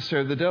your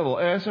adversary, the devil,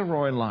 as a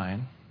roaring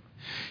lion,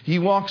 he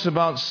walks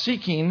about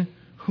seeking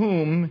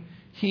whom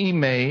he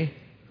may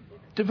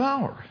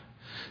devour.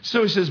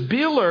 So he says,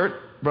 be alert,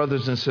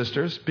 brothers and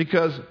sisters,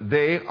 because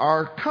they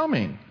are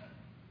coming.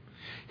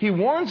 He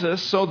warns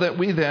us so that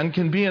we then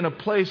can be in a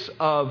place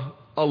of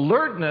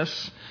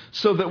alertness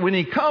so that when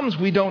he comes,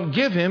 we don't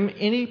give him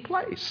any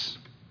place.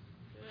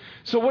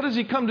 So what does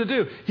he come to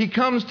do? He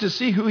comes to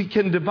see who he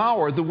can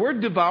devour. The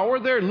word devour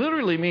there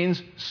literally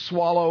means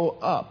swallow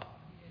up.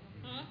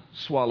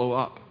 Swallow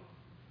up.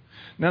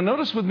 Now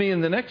notice with me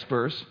in the next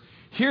verse,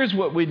 here's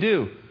what we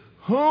do.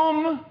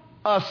 Whom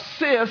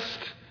assist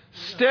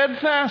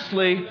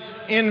steadfastly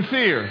in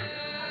fear.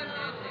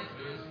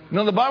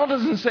 Now the Bible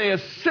doesn't say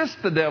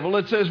assist the devil,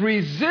 it says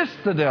resist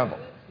the devil.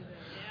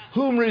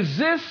 Whom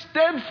resist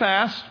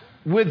steadfast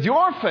with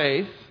your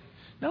faith.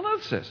 Now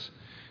notice this.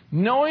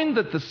 Knowing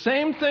that the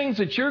same things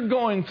that you're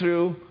going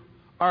through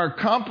are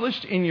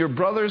accomplished in your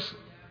brothers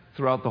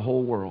throughout the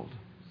whole world.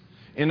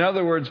 In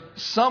other words,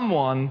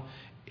 someone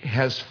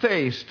has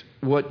faced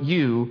what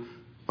you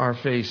are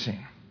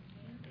facing.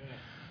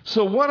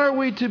 So what are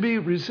we to be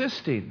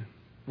resisting?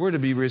 We're to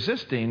be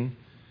resisting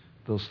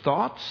those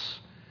thoughts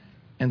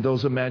and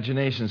those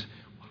imaginations.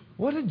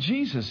 What did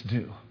Jesus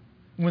do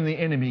when the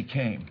enemy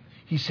came?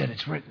 He said,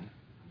 it's written.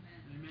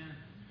 Amen.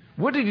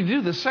 What did he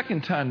do the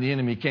second time the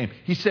enemy came?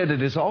 He said,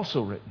 it is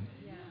also written.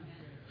 Yeah.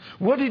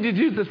 What did he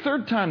do the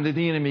third time that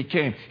the enemy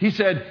came? He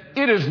said,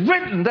 it is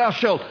written, thou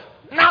shalt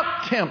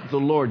not tempt the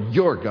Lord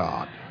your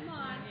God. Come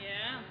on.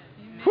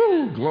 Yeah.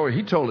 Whew, glory.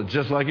 He told it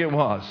just like it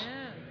was.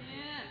 Yeah.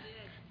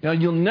 Now,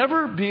 you'll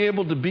never be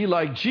able to be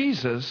like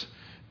Jesus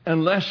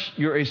unless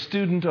you're a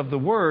student of the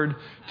Word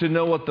to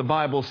know what the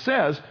Bible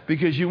says,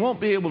 because you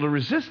won't be able to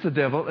resist the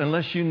devil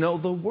unless you know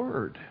the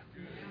Word.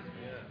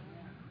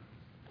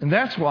 And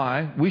that's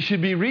why we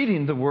should be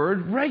reading the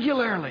Word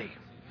regularly.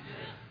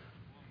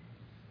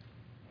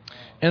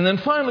 And then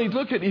finally,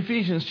 look at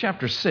Ephesians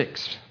chapter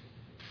 6.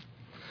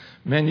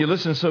 Man, you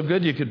listen so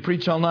good you could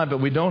preach all night, but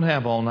we don't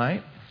have all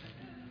night.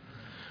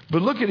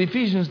 But look at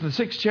Ephesians, the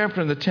 6th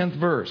chapter and the 10th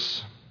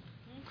verse.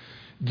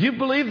 Do you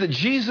believe that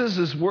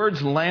Jesus'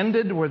 words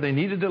landed where they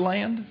needed to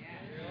land?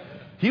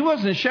 He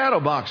wasn't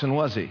shadow boxing,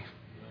 was he?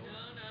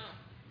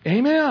 No.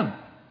 Amen.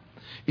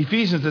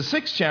 Ephesians, the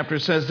 6th chapter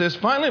says this,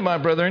 finally, my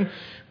brethren,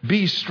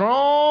 be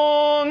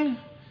strong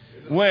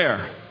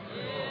where?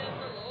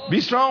 Be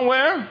strong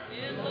where?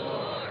 In the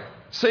Lord.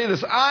 Say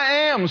this,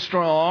 I am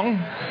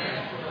strong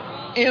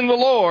in the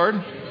Lord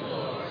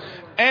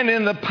and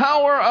in the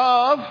power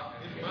of...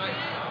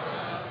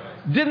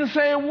 Didn't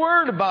say a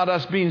word about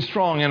us being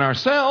strong in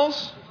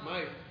ourselves.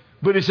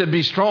 But he said,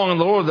 be strong in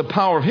the Lord, the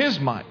power of his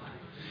might.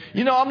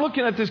 You know, I'm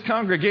looking at this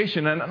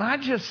congregation and I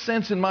just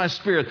sense in my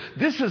spirit,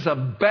 this is a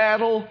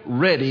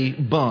battle-ready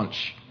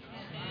bunch.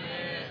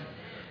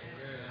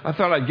 I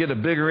thought I'd get a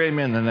bigger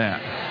amen than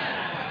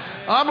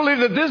that. I believe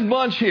that this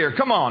bunch here,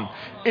 come on,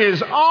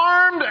 is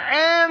armed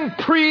and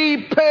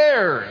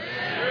prepared.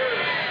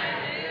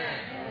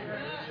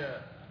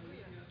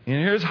 And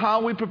here's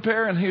how we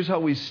prepare and here's how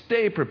we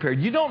stay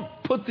prepared. You don't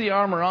put the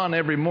armor on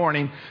every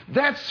morning.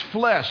 That's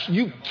flesh.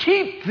 You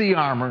keep the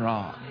armor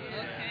on.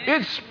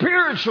 It's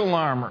spiritual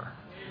armor.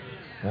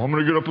 Well, I'm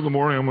going to get up in the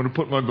morning. I'm going to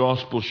put my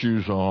gospel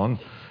shoes on.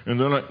 And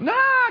then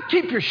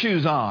keep your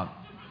shoes on.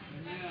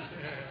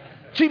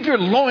 Keep your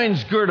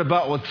loins girt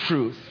about with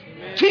truth.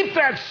 Keep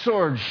that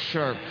sword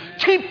sharp.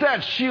 Keep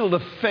that shield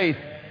of faith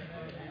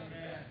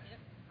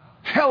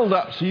held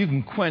up so you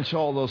can quench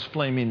all those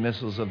flaming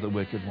missiles of the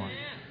wicked one.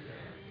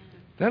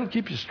 That'll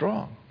keep you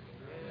strong.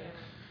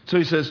 So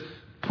he says,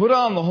 put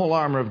on the whole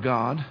armor of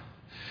God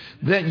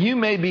that you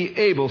may be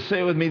able. Say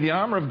it with me, the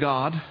armor of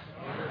God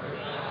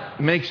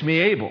makes me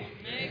able.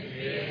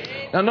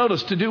 Now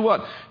notice, to do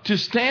what? To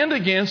stand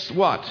against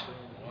what?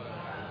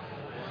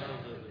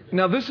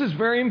 Now this is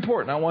very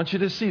important. I want you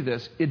to see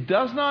this. It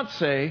does not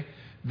say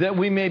that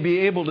we may be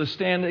able to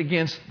stand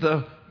against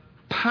the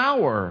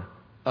power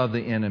of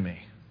the enemy.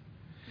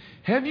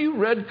 Have you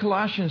read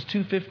Colossians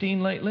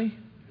 2:15 lately?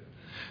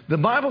 The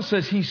Bible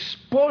says he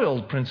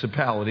spoiled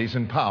principalities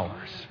and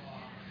powers.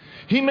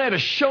 He made a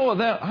show of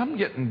them. I'm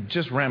getting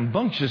just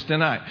rambunctious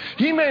tonight.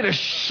 He made a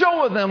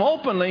show of them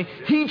openly.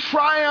 He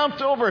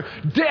triumphed over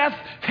death,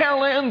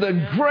 hell, and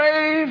the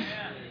grave.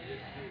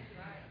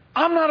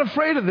 I'm not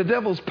afraid of the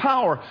devil's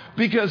power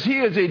because he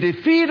is a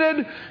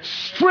defeated,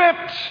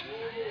 stripped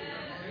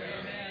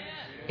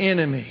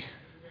enemy.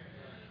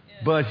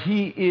 But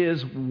he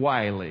is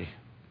wily.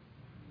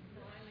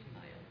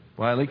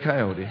 Wily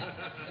Coyote.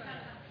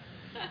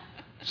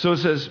 So it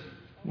says,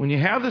 when you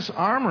have this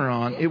armor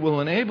on, it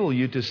will enable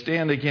you to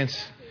stand against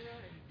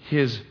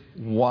his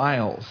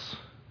wiles.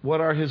 What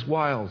are his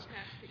wiles?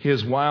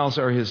 His wiles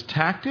are his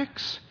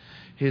tactics.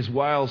 His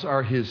wiles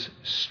are his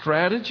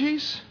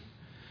strategies.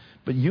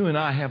 But you and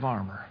I have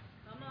armor.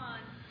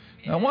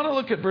 Now, I want to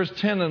look at verse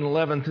 10 and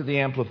 11 to the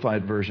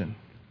Amplified Version.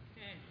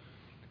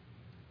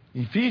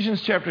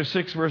 Ephesians chapter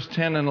 6, verse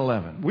 10 and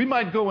 11. We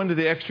might go into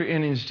the extra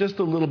innings just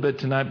a little bit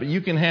tonight, but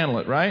you can handle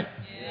it, right?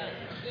 Yeah.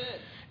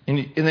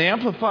 In the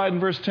Amplified, in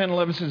verse 10 and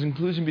 11, it says, in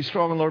conclusion, be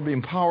strong in the Lord, be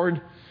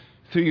empowered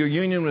through your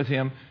union with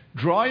him.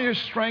 Draw your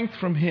strength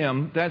from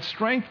him, that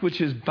strength which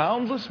his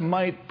boundless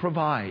might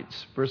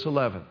provides. Verse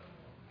 11.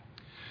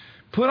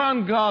 Put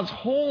on God's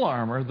whole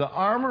armor, the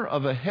armor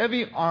of a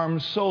heavy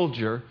armed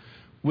soldier,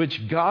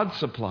 which God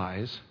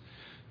supplies,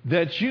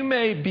 that you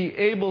may be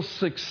able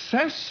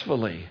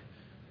successfully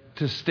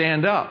to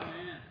stand up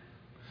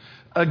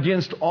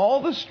against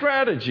all the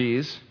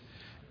strategies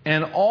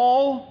and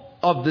all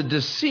of the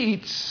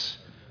deceits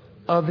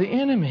of the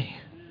enemy.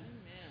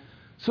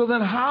 So then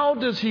how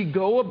does he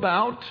go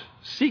about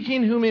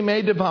seeking whom he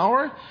may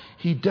devour?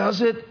 He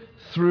does it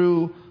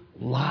through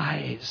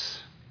lies.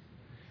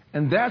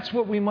 And that's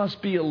what we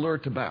must be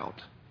alert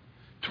about.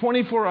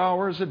 24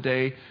 hours a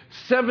day,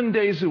 7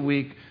 days a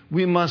week,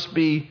 we must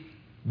be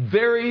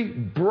very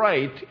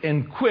bright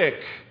and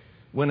quick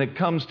when it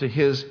comes to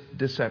his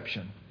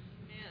deception.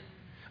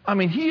 I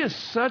mean, he is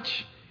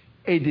such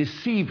a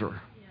deceiver.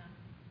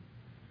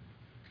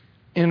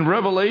 In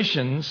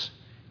Revelations,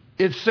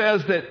 it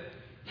says that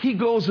he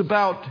goes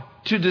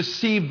about to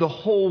deceive the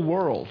whole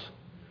world.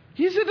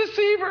 He's a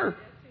deceiver.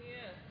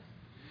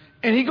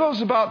 And he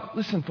goes about,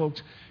 listen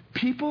folks,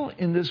 people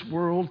in this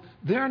world,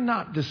 they're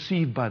not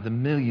deceived by the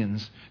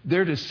millions.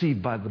 They're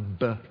deceived by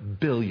the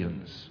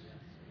billions.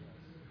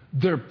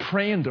 They're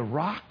praying to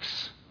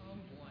rocks.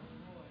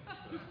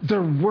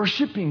 They're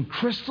worshiping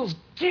crystals.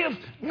 Give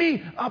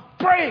me a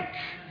break.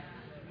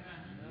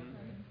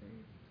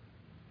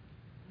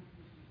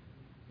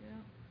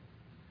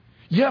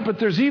 Yeah, but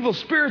there's evil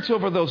spirits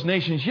over those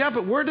nations. Yeah,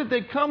 but where did they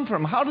come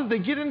from? How did they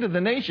get into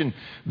the nation?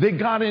 They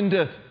got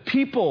into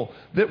people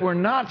that were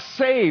not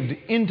saved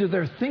into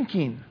their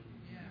thinking.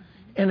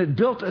 And it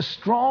built a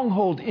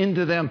stronghold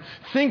into them,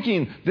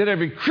 thinking that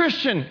every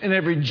Christian and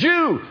every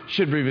Jew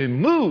should be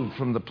removed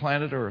from the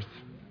planet Earth.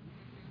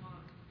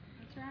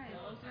 That's right.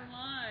 Those are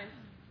lies.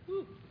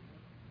 Whew.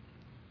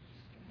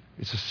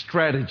 It's a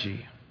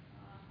strategy.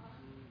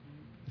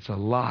 It's a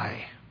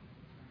lie.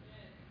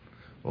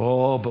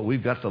 Oh, but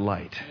we've got the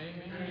light.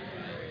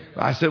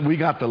 I said we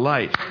got the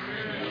light.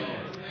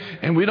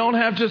 And we don't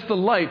have just the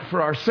light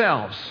for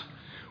ourselves.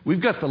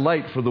 We've got the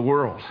light for the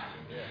world.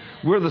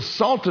 We're the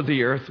salt of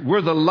the earth.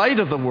 We're the light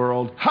of the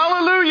world.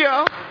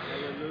 Hallelujah!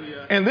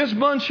 And this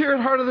bunch here at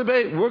Heart of the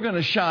Bay, we're going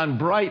to shine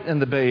bright in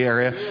the Bay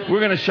Area. We're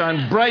going to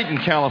shine bright in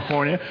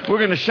California. We're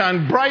going to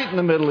shine bright in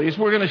the Middle East.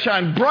 We're going to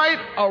shine bright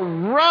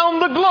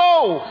around the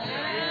globe.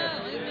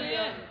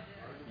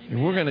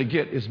 And we're going to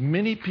get as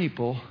many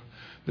people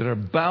that are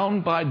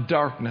bound by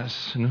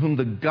darkness and whom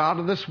the God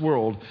of this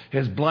world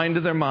has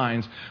blinded their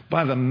minds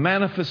by the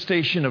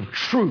manifestation of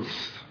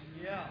truth.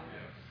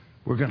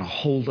 We're going to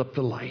hold up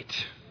the light.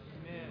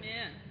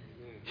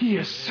 He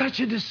is such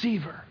a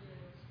deceiver.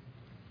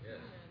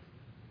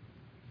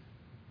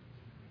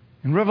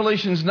 In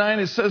Revelations 9,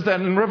 it says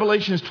that. In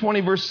Revelations 20,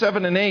 verse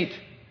 7 and 8,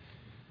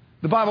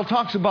 the Bible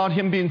talks about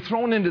him being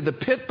thrown into the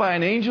pit by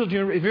an angel. Have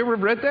you ever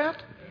read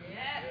that?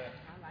 Yes.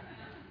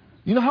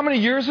 You know how many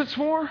years it's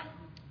for?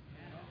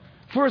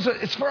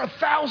 It's for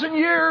 1,000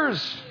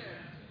 years.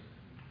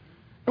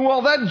 And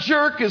while that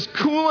jerk is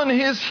cooling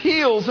his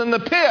heels in the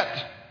pit,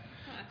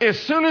 as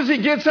soon as he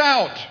gets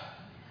out,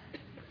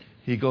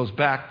 he goes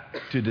back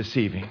to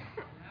deceiving.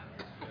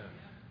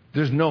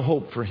 There's no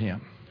hope for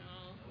him.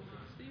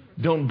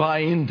 Don't buy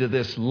into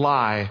this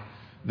lie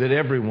that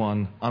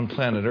everyone on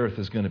planet Earth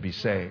is going to be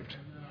saved.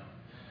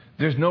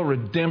 There's no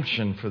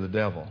redemption for the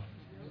devil.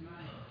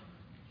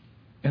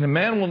 And a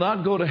man will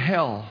not go to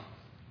hell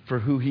for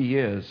who he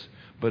is,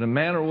 but a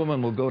man or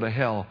woman will go to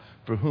hell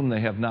for whom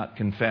they have not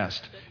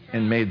confessed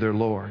and made their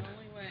Lord.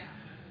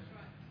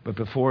 But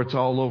before it's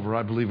all over,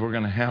 I believe we're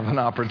going to have an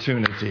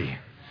opportunity.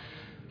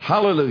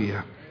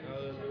 Hallelujah.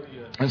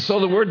 And so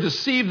the word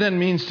deceive then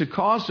means to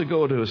cause to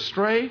go to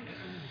astray,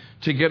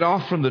 to get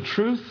off from the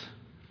truth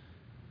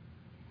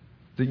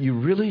that you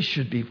really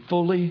should be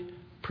fully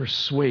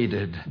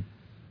persuaded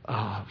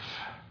of.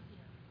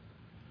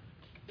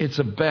 It's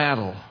a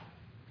battle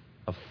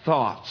of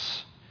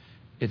thoughts.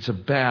 It's a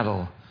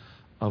battle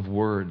of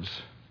words.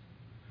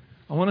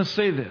 I want to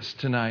say this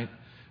tonight.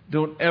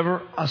 Don't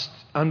ever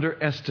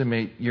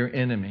underestimate your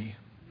enemy.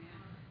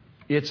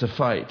 It's a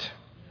fight.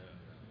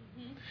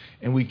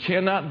 And we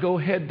cannot go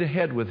head to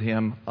head with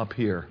him up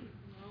here.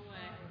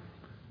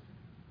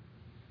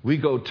 We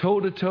go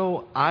toe to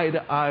toe, eye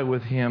to eye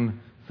with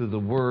him through the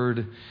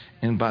Word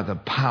and by the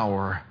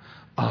power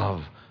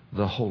of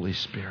the Holy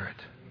Spirit.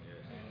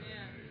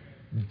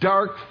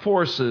 Dark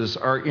forces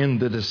are in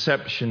the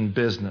deception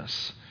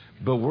business,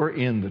 but we're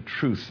in the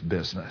truth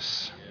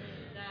business.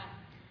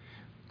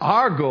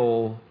 Our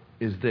goal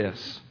is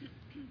this.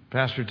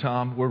 Pastor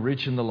Tom, we're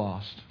reaching the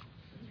lost.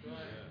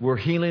 We're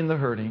healing the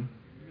hurting.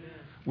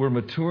 We're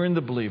maturing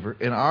the believer.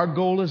 And our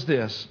goal is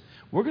this.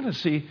 We're going to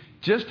see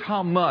just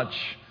how much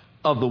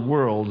of the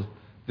world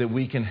that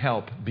we can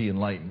help be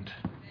enlightened.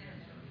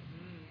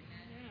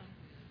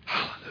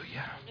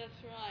 Hallelujah. That's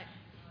right.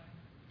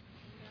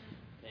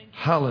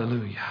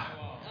 Hallelujah.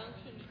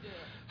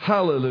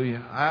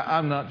 Hallelujah.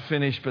 I'm not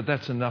finished, but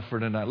that's enough for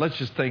tonight. Let's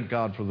just thank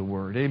God for the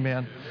Word.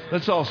 Amen.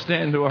 Let's all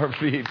stand to our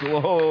feet.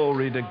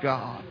 Glory to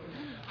God.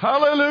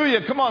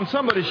 Hallelujah. Come on,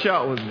 somebody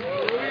shout with me.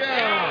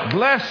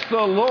 Bless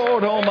the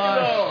Lord, oh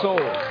my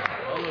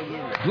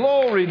soul.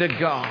 Glory to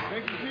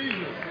God.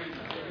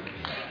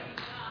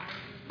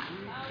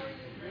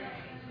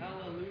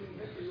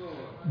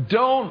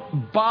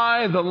 Don't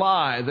buy the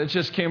lie that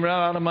just came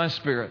right out of my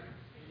spirit.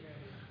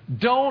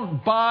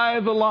 Don't buy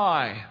the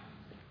lie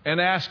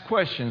and ask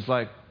questions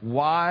like,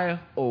 why,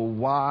 oh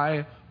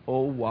why,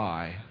 oh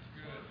why?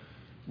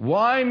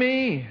 Why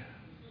me?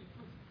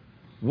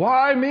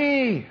 Why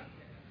me?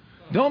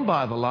 Don't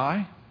buy the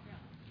lie.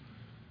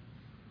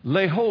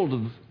 Lay hold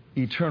of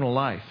eternal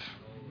life.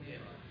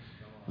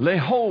 Lay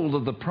hold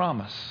of the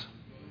promise.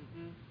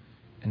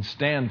 And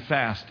stand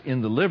fast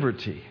in the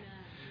liberty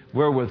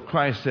wherewith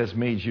Christ has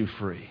made you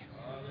free.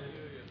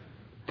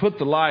 Put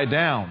the lie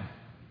down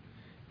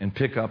and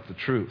pick up the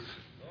truth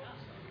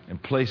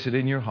and place it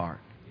in your heart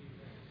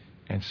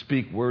and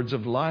speak words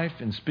of life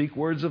and speak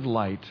words of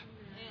light.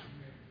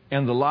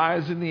 And the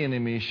lies of the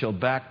enemy shall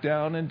back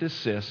down and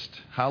desist.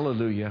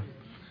 Hallelujah.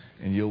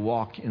 And you'll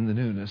walk in the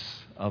newness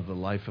of the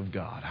life of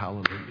God.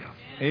 Hallelujah.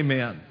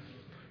 Amen.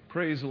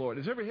 Praise the Lord.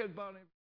 Is every head bowed?